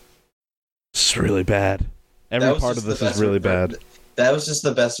 it's really bad. Every That was part just of this the is best really ver- bad. That was just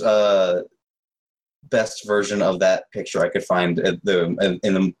the best version of that picture I could find in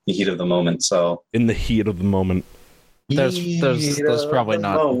the heat of the moment. So In the heat of the moment, There's probably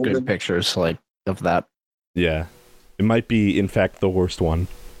not moment. good pictures like of that. yeah, it might be in fact the worst one.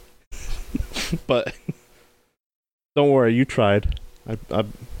 But don't worry, you tried. I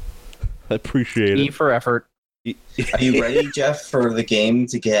appreciate E it. for effort. Are you ready, Jeff, for the game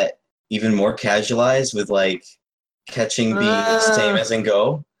to get even more casualized with like catching being the same as in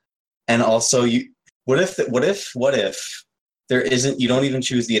Go? And also, what if there isn't? You don't even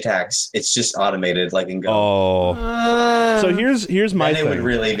choose the attacks. It's just automated like in Go. Oh, so here's my Then it thing. would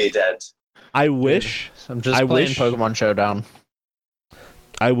really be dead. I wish I'm just I playing wish- Pokemon Showdown.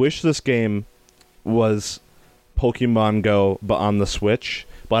 I wish this game was Pokemon Go, but on the Switch.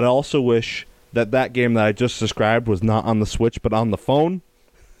 But I also wish that game that I just described was not on the Switch, but on the phone.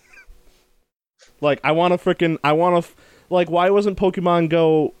 Like, why wasn't Pokemon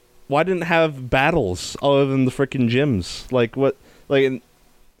Go? Why didn't it have battles other than the freaking gyms? Like, what? Like,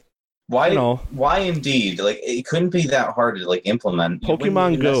 Why? you know. Why indeed? Like it couldn't be that hard to like implement. You wouldn't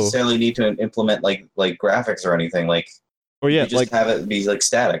Pokemon even Go. necessarily need to implement like graphics or anything. Like Or yeah, you just like have it be like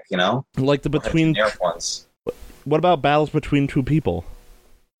static. You know, the Or have between. generic ones. What about battles between two people?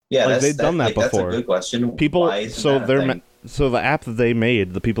 Yeah, Like, they've done that That's before. a good question. People, Why isn't so that a they're thing? so the app that they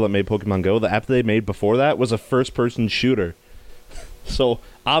made, the people that made Pokemon Go, the app that they made before that was a first-person shooter. So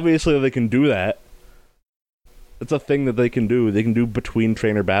obviously they can do that. It's a thing that they can do. They can do between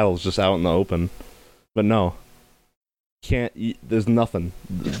trainer battles just out in the open. But no, can't. There's nothing.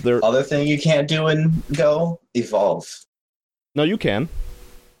 There. Other thing you can't do in Go, evolve. No, you can.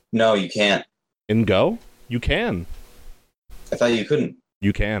 No, you can't. In Go, you can. I thought you couldn't.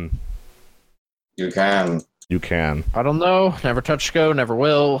 You can. You can. You can. I don't know. Never touched Go. Never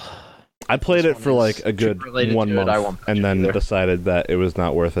will. I played This it one for is like a too good related 1 to it. month, I won't touch and it then either. decided that it was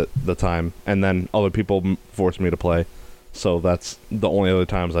not worth it the time. And then other people forced me to play, so that's the only other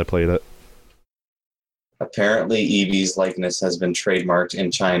times I played it. Apparently, Eevee's likeness has been trademarked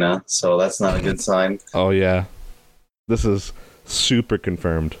in China, so that's not a good sign. Oh yeah, this is super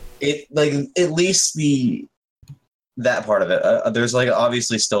confirmed. It like at least that part of it. There's like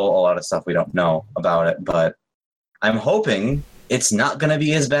obviously still a lot of stuff we don't know about it, but I'm hoping it's not going to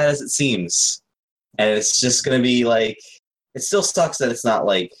be as bad as it seems, and it's just going to be like it still sucks that it's not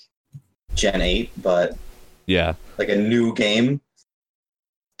like Gen 8, but Yeah. like a new game.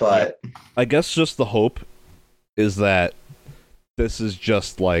 But I guess just the hope is that this is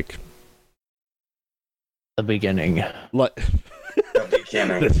just like The beginning. the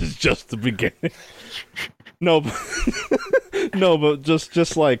beginning. this is just the beginning. No, but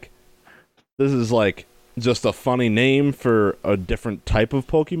just like this is like just a funny name for a different type of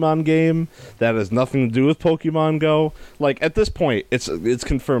Pokemon game that has nothing to do with Pokemon Go. Like at this point, it's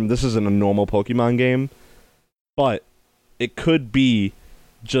confirmed this isn't a normal Pokemon game, but it could be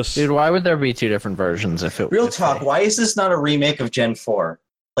just. Dude, why would there be two different versions if it Real if talk, they- why is this not a remake of Gen 4?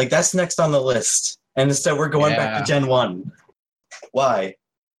 Like, that's next on the list. And instead we're going back to Gen 1. Why?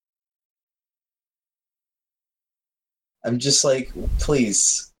 I'm just like,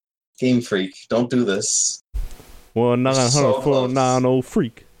 please, Game Freak, don't do this. 1-900-490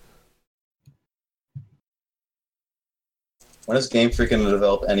 freak. When is Game Freak going to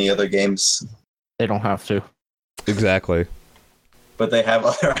develop any other games? They don't have to. Exactly. But they have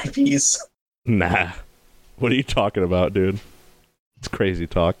other IPs. Nah. What are you talking about, dude? It's crazy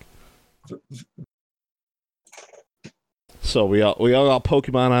talk. So we all got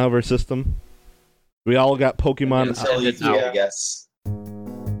Pokemon out of our system. We all got Pokemon. Until E3, I guess.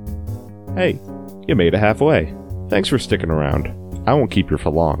 Hey, you made it halfway. Thanks for sticking around. I won't keep you for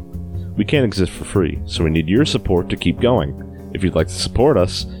long. We can't exist for free, so we need your support to keep going. If you'd like to support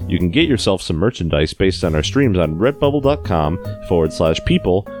us, you can get yourself some merchandise based on our streams on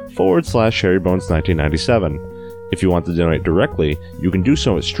redbubble.com/people/HarryBones1997. If you want to donate directly, you can do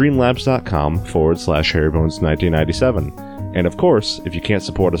so at streamlabs.com/HarryBones1997. And of course, if you can't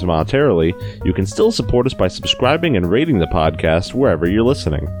support us monetarily, you can still support us by subscribing and rating the podcast wherever you're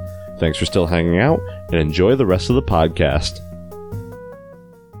listening. Thanks for still hanging out, and enjoy the rest of the podcast.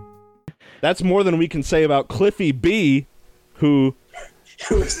 That's more than we can say about Cliffy B, who's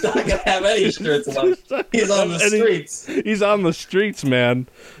not going to have any shirts left. He's on the streets. He's on the streets, man.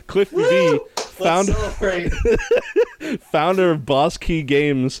 Cliffy B, founder of Boss Key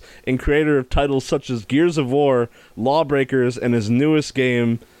Games and creator of titles such as Gears of War, Lawbreakers, and his newest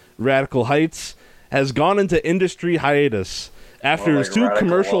game, Radical Heights, has gone into industry hiatus. After his two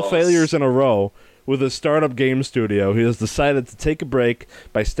commercial failures in a row with his startup game studio, he has decided to take a break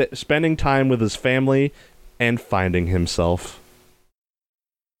by spending time with his family and finding himself.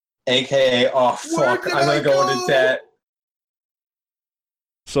 AKA, oh fuck, I'm gonna go into debt.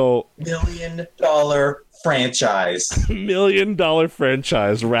 So, $1 million franchise. $1 million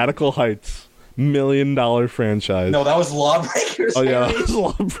franchise, Radical Heights. $1 million franchise. No, that was Lawbreakers. Oh yeah, that was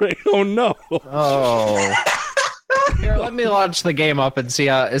Lawbreakers. Oh no. Oh. Here, let me launch the game up and see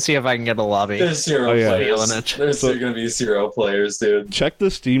if I can get a lobby. There's zero players. There's gonna be 0 players, dude. Check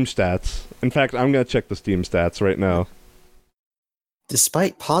the Steam stats. In fact, I'm gonna check the Steam stats right now.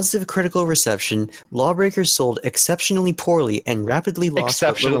 Despite positive critical reception, Lawbreakers sold exceptionally poorly and rapidly lost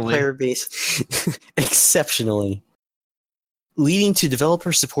a little player base. Exceptionally. Leading to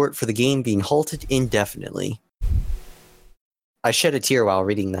developer support for the game being halted indefinitely. I shed a tear while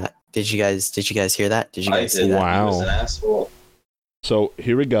reading that. Did you guys hear that? Did you guys see that? Wow. He was an asshole. So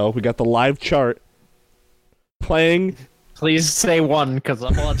here we go. We got the live chart playing. Please say 1, because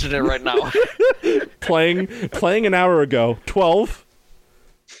I'm watching it right now. playing an hour ago. 12.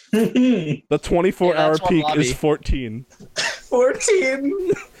 The 24-hour peak is 14.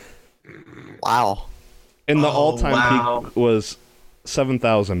 14. Wow. And the all-time peak was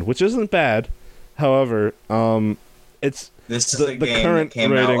 7,000, which isn't bad. However, it's this is the game current that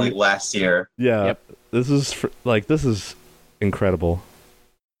came rating, out like last year. Yeah, Yep. This is incredible.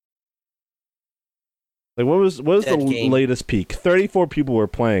 Like what was the latest peak? 34 people were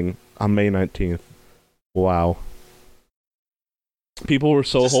playing on May 19th. Wow. People were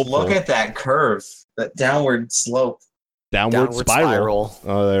so hopeful. Look at that curve, that downward slope. Downward spiral.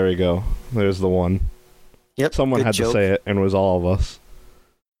 Oh, there we go. There's the one. Yep. Someone had to say it, and it was all of us.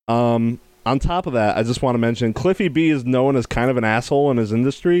 On top of that, I just want to mention Cliffy B is known as kind of an asshole in his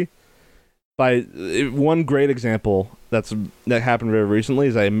industry. By one great example that happened very recently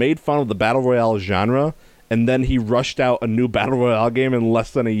is I made fun of the battle royale genre, and then he rushed out a new battle royale game in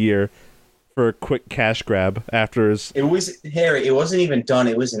less than a year for a quick cash grab after his. It was Harry. It wasn't even done.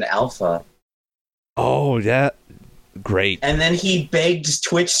 It was an alpha. Oh yeah, great. And then he begged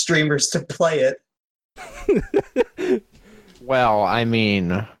Twitch streamers to play it. Well, I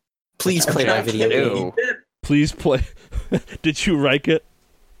mean, please play my video game. Please play. Did you like it?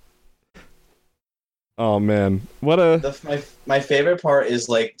 Oh man, what a! My favorite part is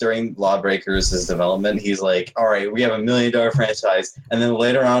like during Lawbreakers' development, he's like, "All right, we have $1 million franchise," and then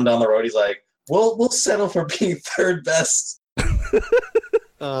later on down the road, he's like, "We'll settle for being third best."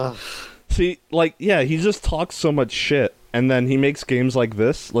 See, like, yeah, he just talks so much shit, and then he makes games like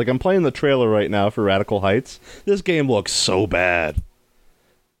this. Like, I'm playing the trailer right now for Radical Heights. This game looks so bad.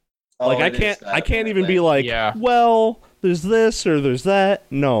 Like, I can't even be like, well, there's this or there's that.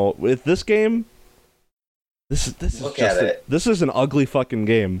 No, with this game, this is an ugly fucking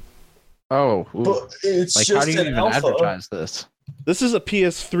game. Oh, but it's like, just how do you an even alpha. advertise this? This is a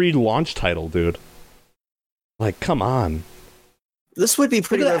PS3 launch title, dude. Like, come on. This would be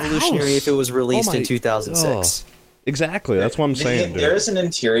pretty Look at that revolutionary house. if it was released Oh my- in 2006. Exactly, that's what I'm saying, dude. There's an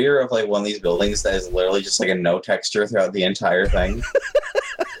interior of like one of these buildings that is literally just like a no texture throughout the entire thing.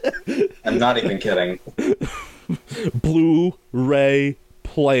 I'm not even kidding. Blu-ray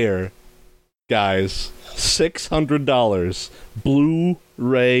player, guys. $600.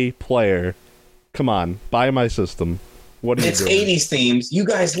 Blu-ray player. Come on, buy my system. What are you It's doing? 80s themes. You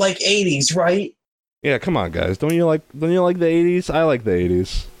guys like 80s, right? Yeah, come on, guys. Don't you like the 80s? I like the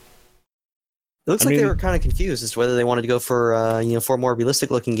 80s. It looks I like they mean- were kind of confused as to whether they wanted to go for for a more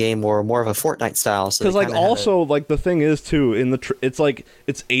realistic looking game or more of a Fortnite style. So Because they like kinda had also like the thing is too in the it's like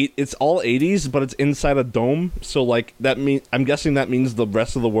it's all 80s, but it's inside a dome. So like that I'm guessing that means the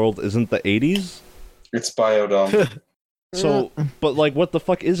rest of the world isn't the 80s. It's Biodome. So, but like, what the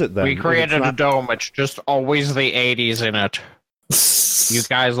fuck is it then? We If it's created a not- dome. It's just always the 80s in it. You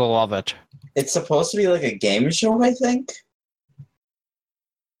guys will love it. It's supposed to be like a game show, I think.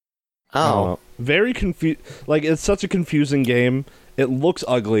 I don't oh, know. Very confused. Like, it's such a confusing game. It looks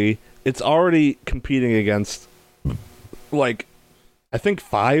ugly. It's already competing against, like, I think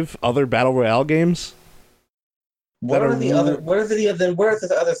 5 other battle royale games. What That are are the really- other? What are the other? Where are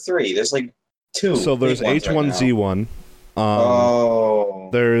the other 3? There's like 2. So there's big ones right now. H1Z1. Oh.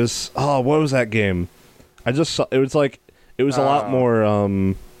 There's what was that game? I just saw. It was a lot more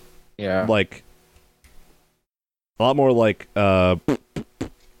Yeah. like a lot more like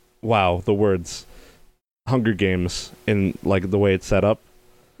wow, the words Hunger Games in like the way it's set up.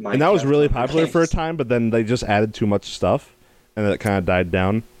 And that was Minecraft really Hunger popular for a Games. time, but then they just added too much stuff and then it kind of died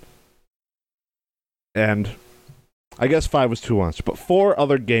down. And I guess 5 was too much, but 4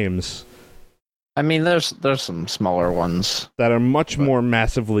 other games I mean, there's some smaller ones. that are much more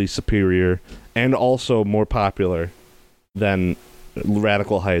massively superior and also more popular than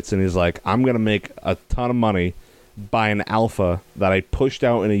Radical Heights, and he's like, I'm gonna make a ton of money by an alpha that I pushed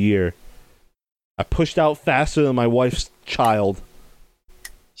out in a year. I pushed out faster than my wife's child.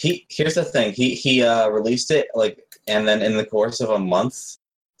 Here's the thing. He released it like, and then in the course of a month,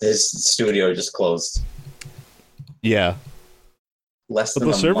 his studio just closed. Yeah, Less but than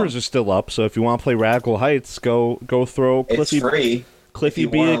the a servers month. are still up, so if you want to play Radical Heights, go throw It's free. Cliffy If you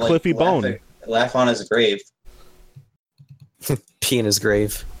B wanna, and Cliffy laugh Bone. laugh on his grave. pee in his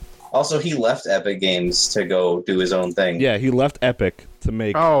grave. Also, he left Epic Games to go do his own thing. Yeah, he left Epic to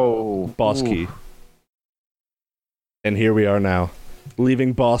make Oh, Boss ooh. Key. And here we are now,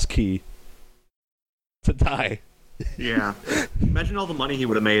 leaving Boss Key to die. Yeah. Imagine all the money he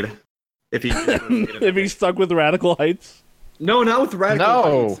would have made if he If he stuck with Radical Heights. No, not with Radical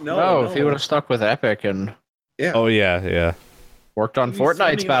No, Heights. no, if he would have stuck with Epic and Yeah. Oh yeah. worked on He's Fortnite's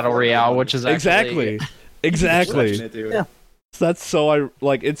spending Battle Fortnite Royale, money. which is actually... Exactly. Pushing it, dude. Yeah. That's so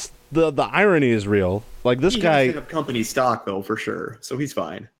it's the irony is real. Like this He guy, has of company stock though, for sure. So he's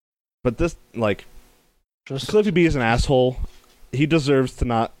fine. but this like Just Cliffy B is an asshole. He deserves to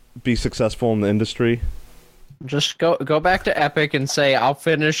not be successful in the industry. Just go back to Epic and say, I'll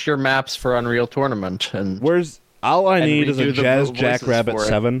finish your maps for Unreal Tournament. And Where's all I And need we is a do the Jazz voices Jackrabbit for it.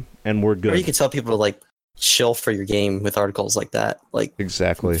 7 and we're Or you good. could tell people to like chill for your game with articles like that, like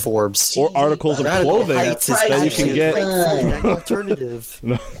Exactly. Forbes. Or articles of Radical clothing Heights is that you actually can a get. great Fortnite alternative.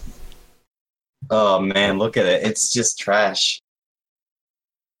 Oh man, look at it. It's just trash.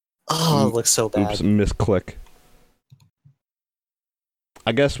 Oh, it looks so bad. Oops, misclick.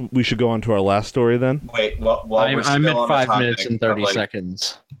 I guess we should go on to our last story then. Wait, while we're I'm still at on the 5 topic minutes and of, 30 like-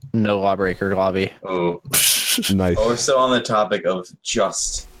 seconds. No lawbreaker lobby. Oh, Nice. we're still on the topic of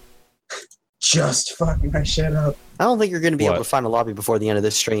just fucking my shit up. I don't think you're going to be What? able to find a lobby before the end of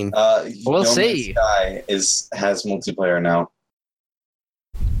this stream. We'll No Man's see. Sky has multiplayer now.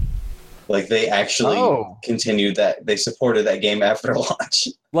 Like they actually Oh. continued that. They supported that game after launch.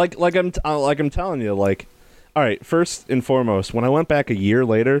 Like I'm telling you, like, all right. First and foremost, when I went back a year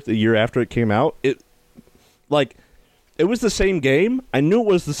later, the year after it came out, it was the same game. I knew it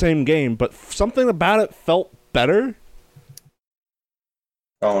was the same game, but something about it felt better.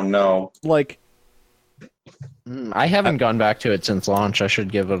 Oh no! Like, I haven't gone back to it since launch. I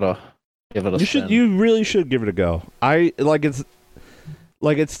should give it a spin. you really should give it a go.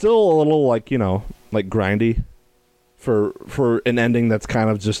 It's still a little like grindy for an ending that's kind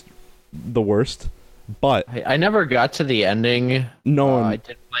of just the worst. But I never got to the ending. no, I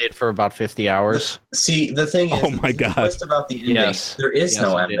did play it for about 50 hours. See, the thing is, Oh my God. twist about the ending, Yes. there is Yes,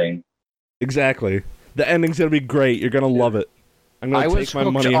 no I did. ending. exactly. The ending's gonna be great. You're gonna love it. I'm I gonna was take my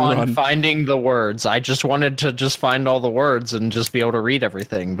hooked money and on run. finding the words. I just wanted to just find all the words and just be able to read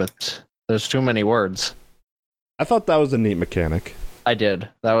everything, but there's too many words. I thought that was a neat mechanic. I did.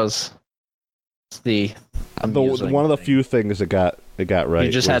 That was the amusing One of the thing. few things it got right.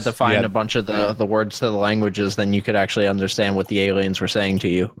 You just had was to find you had- a bunch of the words to the languages, then you could actually understand what the aliens were saying to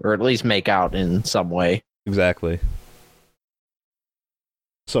you, or at least make out in some way. Exactly.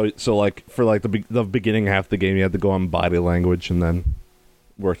 So like for like the beginning half of the game, you had to go on body language and then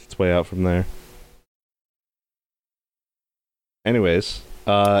work its way out from there. Anyways,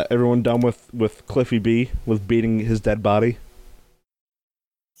 everyone done with Cliffy B with beating his dead body?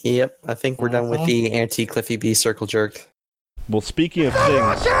 Yep, I think we're done with the anti-Cliffy B circle jerk. Well, speaking of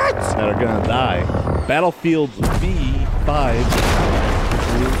things that are gonna die, Battlefield V5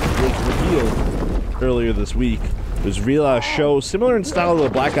 was revealed earlier this week. It was a real show similar in style to the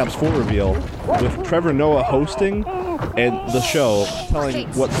Black Ops 4 reveal, with Trevor Noah hosting and the show telling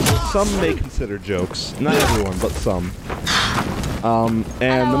what some may consider jokes. Not everyone, but some. And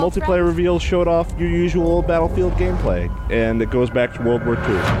the multiplayer reveal showed off your usual Battlefield gameplay, and it goes back to World War II.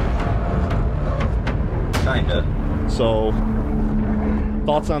 Kinda. So,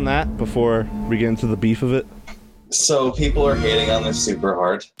 thoughts on that before we get into the beef of it? So people are hating on this super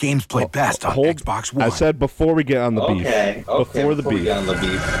hard. Games play best on Hold- Xbox One. I said before we get on the beef. Okay, Before the we beef. get on the beef.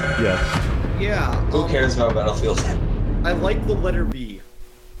 Yes. Yeah. Who cares about Battlefield? I like the letter V.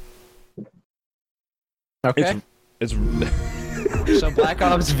 Okay. It's So Black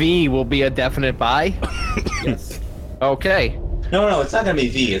Ops V will be a definite buy? Yes. Okay. No, it's not gonna be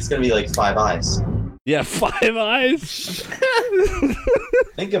V. It's gonna be like Five Eyes. yeah, Five Eyes.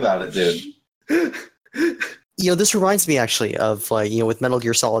 Think about it, dude. This reminds me actually of with Metal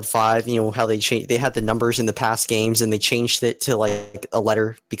Gear Solid 5, how they had the numbers in the past games and they changed it to like a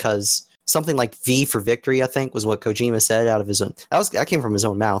letter because something like V for victory, I think, was what Kojima said out of his own. That came from his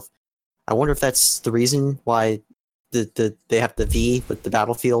own mouth. I wonder if that's the reason why they have the V with the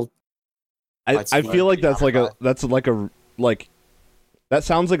Battlefield. I feel like that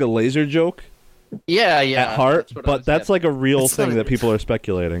sounds like a laser joke Yeah. at heart, that's what I but was that's like a real It's thing not- that people are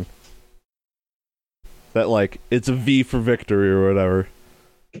speculating. That like it's a V for victory or whatever.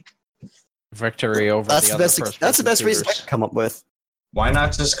 victory over That's the the other best. first That's the best reason I shooters. can come up with. Why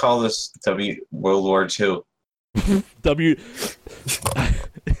not just call this World War II? W.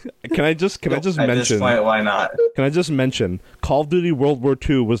 Can I just At this mention? point, why not? Can I just mention? Call of Duty World War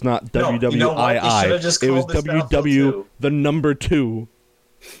II was not No, you know what? They WWII. should've just It was called this WW Battlefield the number 2.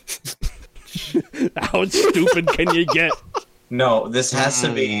 How stupid can you get? No, this has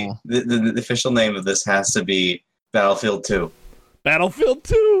to be the official name of this has to be Battlefield 2. Battlefield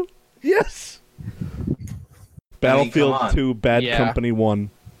 2. Yes. Battlefield come on. 2 Bad Yeah. Company 1.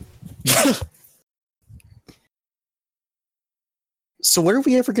 So when are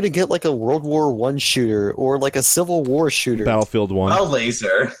we ever going to get like a World War I shooter or like a Civil War shooter? Battlefield 1. Oh,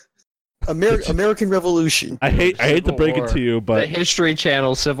 laser. American Revolution. I hate to Civil break War. it to you, The but History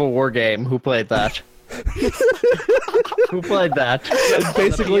Channel Civil War game. Who played that? Who played that? it's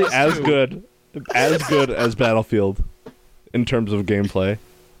basically PS2. as good as Battlefield in terms of gameplay.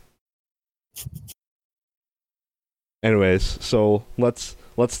 Anyways, so let's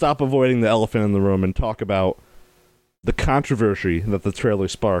stop avoiding the elephant in the room and talk about the controversy that the trailer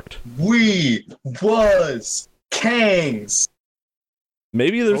sparked. We was Kangs.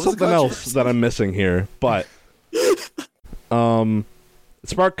 Maybe there's What was the something else controversy? that I'm missing here, but it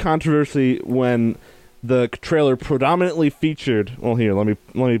sparked controversy when the trailer predominantly featured. Well, here, let me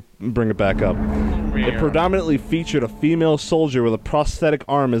bring it back up. It predominantly featured a female soldier with a prosthetic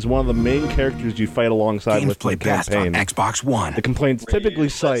arm as one of the main characters you fight alongside Games with play in the best on campaign. Xbox One. The complaints typically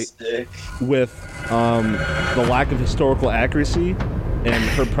cite with the lack of historical accuracy and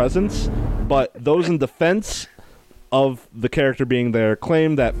her presence, but those in defense of the character being there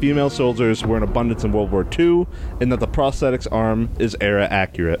claim that female soldiers were in abundance in World War II and that the prosthetics arm is era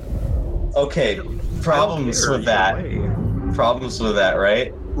accurate. Okay, problems with that. Problems with that,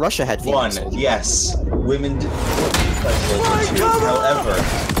 right? Russia had female One, soldiers. yes, women did fight World War II. However,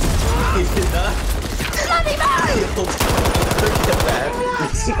 they did not field cricket bat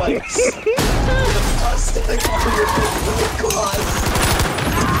with spikes. The prosthetic arm was really cause.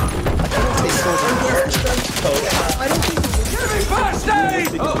 I don't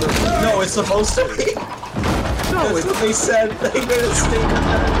think No, it's supposed to be. No, it's what they said. They made a statement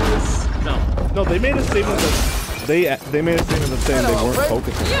that it was. No, they made a statement that they made a statement of saying they weren't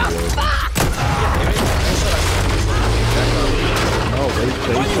focusing on it. No, they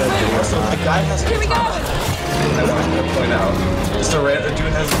said they were So the guy has a katana. I wanted to point out. Just a random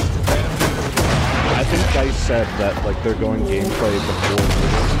dude has I think Dice said that like they're going gameplay before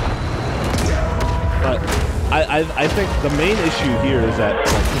movies. But I think the main issue here is that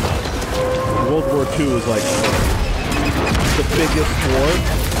like, World War II is like the biggest war.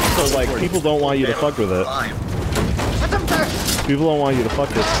 So like people don't want you to fuck with it. People don't want you to fuck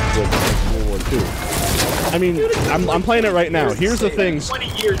with World War II. I mean, I'm playing it right now. Here's the thing,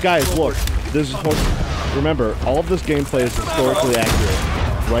 guys. Look, remember, all of this gameplay is historically accurate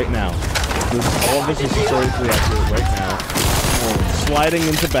right now. All of this is historically accurate right now. Sliding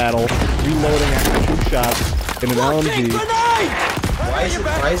into battle, reloading after 2 shots in an LMG.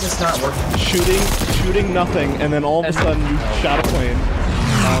 Why is this not working? Shooting nothing, and then all of a sudden you shot a plane.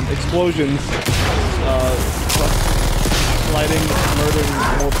 Explosions. Sliding, murdering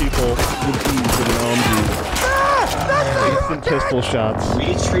more people with ease with an LMG. Instant pistol shots.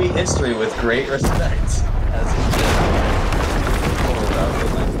 We treat history with great respect.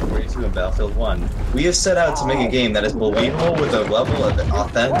 In Battlefield 1. We have set out to make a game that is believable with a level of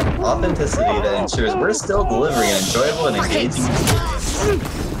authenticity that ensures we're still delivering an enjoyable and engaging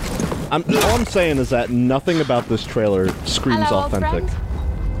experience. All I'm saying is that nothing about this trailer screams authentic.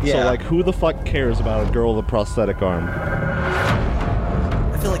 Yeah. So, like, who the fuck cares about a girl with a prosthetic arm?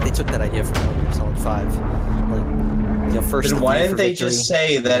 I feel like they took that idea from Metal Gear Solid 5. Like, first. Then why didn't they just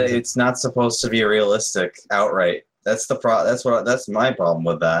say that it's not supposed to be realistic outright? That's my problem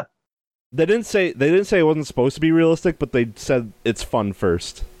with that. They didn't say it wasn't supposed to be realistic, but they said it's fun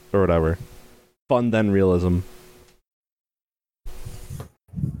first or whatever. Fun then realism.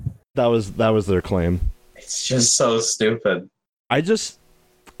 That was their claim. It's just so stupid. I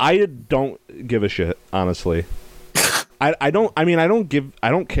don't give a shit, honestly. I don't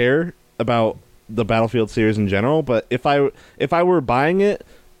care about the Battlefield series in general, but if I were buying it,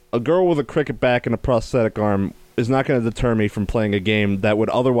 a girl with a cricket back and a prosthetic arm is not going to deter me from playing a game that would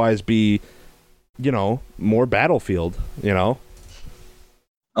otherwise be, more Battlefield,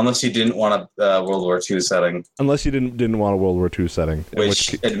 Unless you didn't want a World War II setting. Unless you didn't want a World War II setting.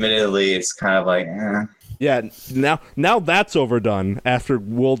 Which admittedly, it's kind of like, Yeah, now that's overdone after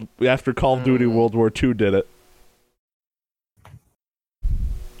Call of Duty World War II did it.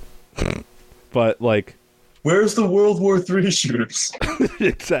 But, like... Where's the World War III shooters?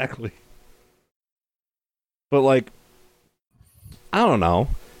 Exactly. But, like, I don't know.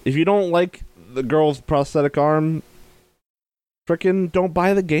 If you don't like the girl's prosthetic arm, frickin' don't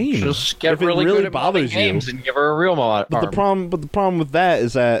buy the game. Just get if it really good at bothers games you. And give her a real arm. But the problem with that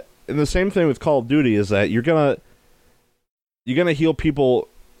is that, and the same thing with Call of Duty, is that you're gonna hear people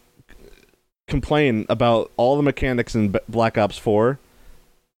complain about all the mechanics in Black Ops 4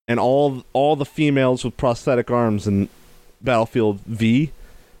 and all the females with prosthetic arms in Battlefield V.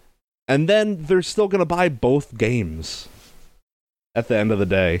 And then they're still going to buy both games at the end of the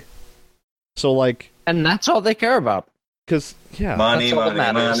day. So, like... And that's all they care about. Because, yeah. Money.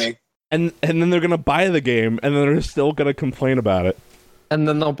 And then they're going to buy the game, and then they're still going to complain about it. And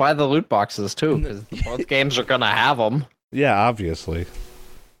then they'll buy the loot boxes, too, because both games are going to have them. Yeah, obviously.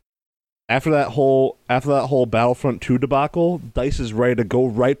 After that whole Battlefront 2 debacle, DICE is ready to go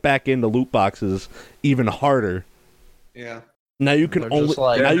right back into loot boxes even harder. Yeah. Now you can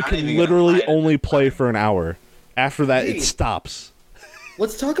literally only play for an hour. After that, it stops.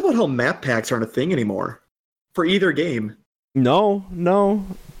 Let's talk about how map packs aren't a thing anymore for either game. No.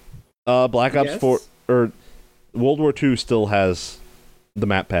 Black Ops 4 or World War II still has the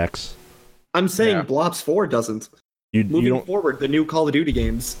map packs. I'm saying Blops 4 doesn't. Moving forward, the new Call of Duty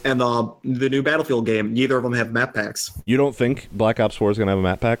games and the new Battlefield game, neither of them have map packs. You don't think Black Ops 4 is going to have a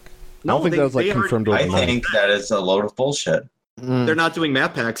map pack? No, I don't think that was confirmed overnight. I think that is a load of bullshit. They're not doing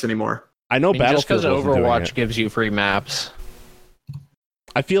map packs anymore. I know just Battlefield because Overwatch gives you free maps.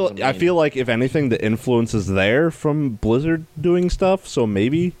 I feel like if anything, the influence is there from Blizzard doing stuff. So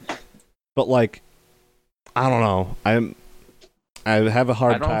maybe, but like, I don't know. I have a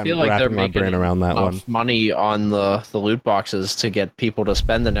hard time wrapping my brain around that one. Money on the loot boxes to get people to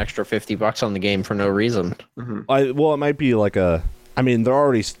spend an extra $50 on the game for no reason. Mm-hmm. Well, it might be like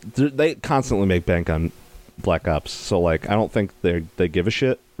they constantly make bank on Black Ops, so like I don't think they give a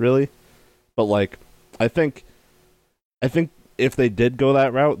shit really. But like I think if they did go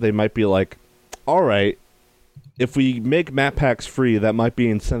that route, they might be like, all right, if we make map packs free, that might be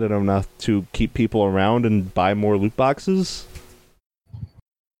incentive enough to keep people around and buy more loot boxes.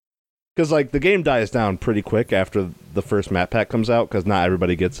 Because like the game dies down pretty quick after the first map pack comes out, because not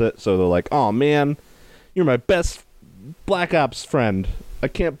everybody gets it. So they're like, oh man, You're my best Black Ops friend. I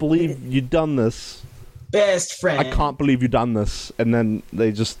can't believe you done this. Best friend. I can't believe you done this. And then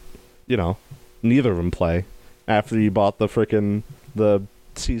they just, neither of them play after you bought the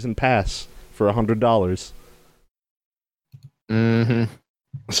season pass for $100. Mm-hmm.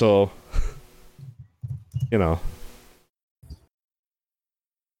 So,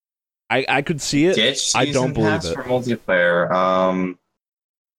 I could see it. Ditch I don't season believe pass it. for multiplayer.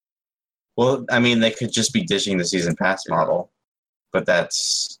 Well, I mean, they could just be ditching the season pass model, but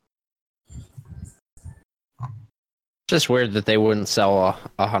that's Just weird that they wouldn't sell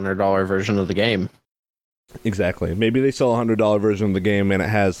a $100 version of the game. Exactly. Maybe they sell a $100 version of the game and it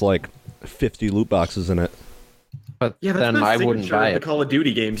has like 50 loot boxes in it. But Yeah, that's then the I wouldn't signature buy of the it. Call of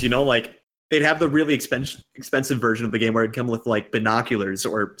Duty games. Like they'd have the really expensive version of the game where it'd come with like binoculars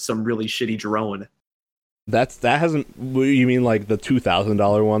or some really shitty drone. That hasn't. You mean like the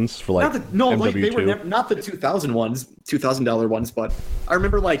 $2,000 ones for like like they were MW2? not the $2,000 ones, but I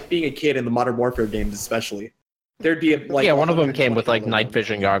remember like being a kid in the Modern Warfare games, especially. There'd be Yeah, one of them came with like night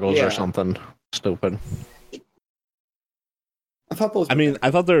vision goggles Yeah. or something stupid. I thought those.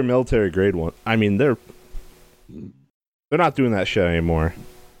 I thought they were military grade one. I mean, they're not doing that shit anymore.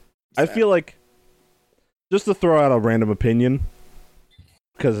 I feel like, just to throw out a random opinion,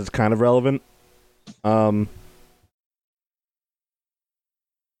 because it's kind of relevant. Call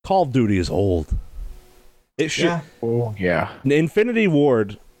of Duty is old. It should. yeah. Oh yeah. Infinity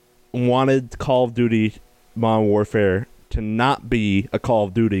Ward wanted Call of Duty Modern Warfare to not be a Call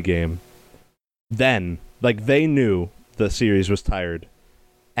of Duty game. Then, like, they knew the series was tired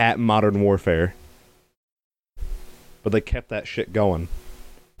at Modern Warfare, but they kept that shit going.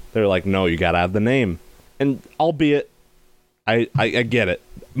 They're like, no, you gotta have the name. And albeit, I get it.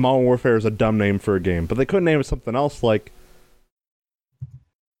 Modern Warfare is a dumb name for a game, but they couldn't name it something else like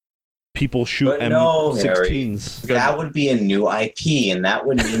people shoot But no, Harry. M16s. That would be a new IP, and that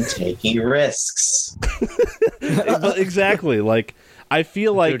would mean taking risks. But exactly, like I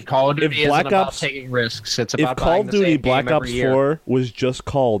feel like Dude, Call of Duty if Black isn't about Ops, taking risks. It's if about Call buying of the Duty same Black game Ops every year. 4 was just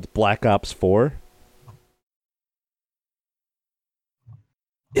called Black Ops 4,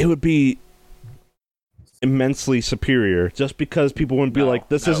 it would be immensely superior. Just because people wouldn't be like,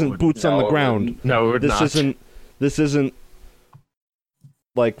 "This isn't boots on the ground. No, it would This not. isn't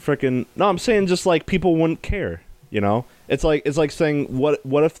like freaking." No, I'm saying just like people wouldn't care. It's like saying what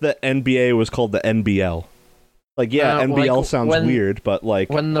if the NBA was called the NBL? Like, yeah, NBL like, sounds weird, but like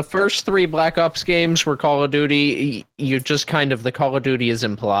When the first 3 Black Ops games were Call of Duty, you just kind of the Call of Duty is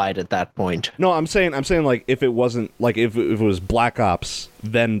implied at that point. no, I'm saying like if it wasn't like if it was Black Ops,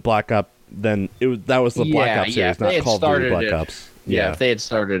 then Black Ops, then that was the Black Ops series, if they not had Call of Duty started Black it- Ops. Yeah, if they had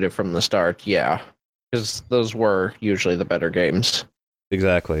started it from the start, yeah. Because those were usually the better games.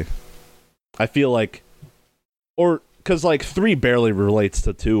 Exactly. I feel like, or because like 3 barely relates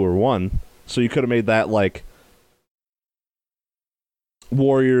to 2 or 1, so you could have made that like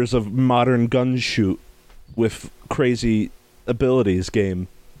Warriors of Modern Gun Shoot with crazy abilities game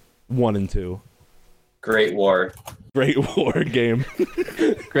 1 and 2. Great War. Great War game.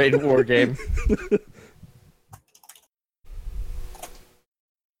 Great war game.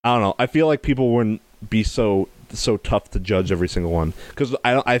 I don't know. I feel like people wouldn't be so tough to judge every single one, because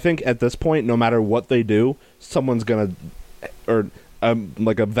I think at this point, no matter what they do, someone's gonna, or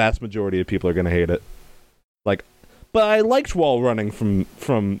like a vast majority of people are gonna hate it. Like, but I liked wall running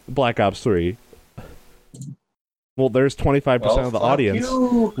from Black Ops 3. Well, there's 25% of the fuck audience.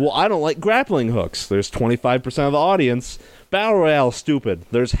 you. Well, I don't like grappling hooks. There's 25% of the audience. Battle Royale, stupid.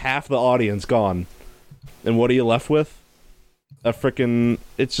 There's half the audience gone. And what are you left with? A freaking...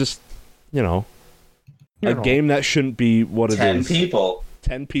 It's just, a game that shouldn't be what it 10 is. people.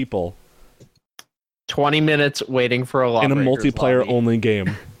 10 people. 20 minutes waiting for a In a Lawbreakers multiplayer lobby. only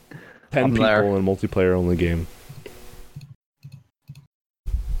game. 10 I'm people there. in a multiplayer only game.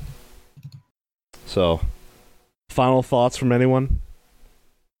 So, final thoughts from anyone?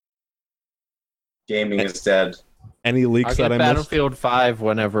 Gaming is dead. Any leaks I'll that get I missed? Battlefield 5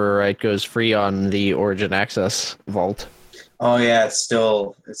 whenever it goes free on the Origin Access vault. Oh yeah, it's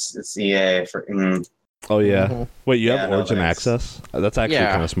still it's EA for. Oh, yeah. Mhm. Wait, you Yeah, have no, Origin thanks. Access? That's actually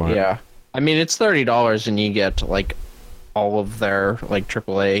kind of smart. Yeah. I mean, it's $30 and you get like all of their like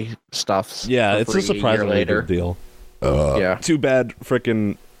AAA stuffs. Yeah, for it's free a surprisingly year later. good deal. Yeah. Too bad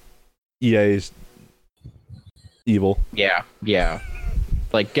frickin' EA's evil. Yeah.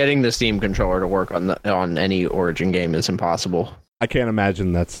 Like getting the Steam controller to work on any Origin game is impossible. I can't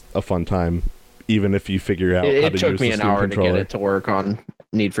imagine that's a fun time, even if you figure out how It to took use me the an Steam hour controller. to get it to work on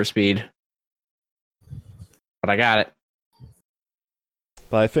Need for Speed, but I got it.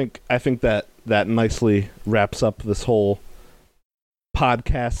 But I think that that nicely wraps up this whole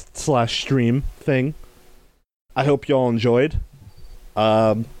podcast/stream thing. I hope y'all enjoyed.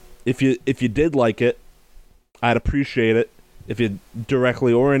 If you did like it, I'd appreciate it if you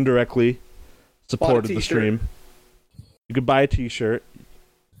directly or indirectly supported the stream. You could buy a t-shirt.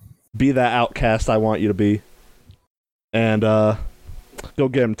 Be that outcast I want you to be. And go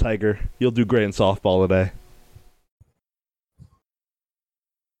get him, Tiger. You'll do great in softball today.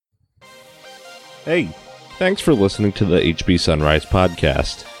 Hey, thanks for listening to the HB Sunrise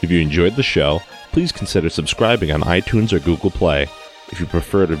podcast. If you enjoyed the show, please consider subscribing on iTunes or Google Play. If you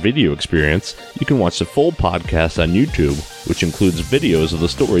prefer the video experience, you can watch the full podcast on YouTube, which includes videos of the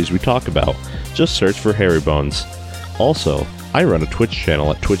stories we talk about. Just search for Harry Bones. Also, I run a Twitch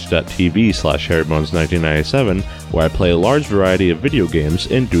channel at twitch.tv/HarryBones1997, where I play a large variety of video games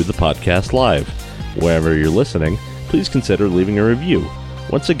and do the podcast live. Wherever you're listening, please consider leaving a review.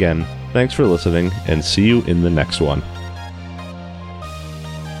 Once again, thanks for listening, and see you in the next one.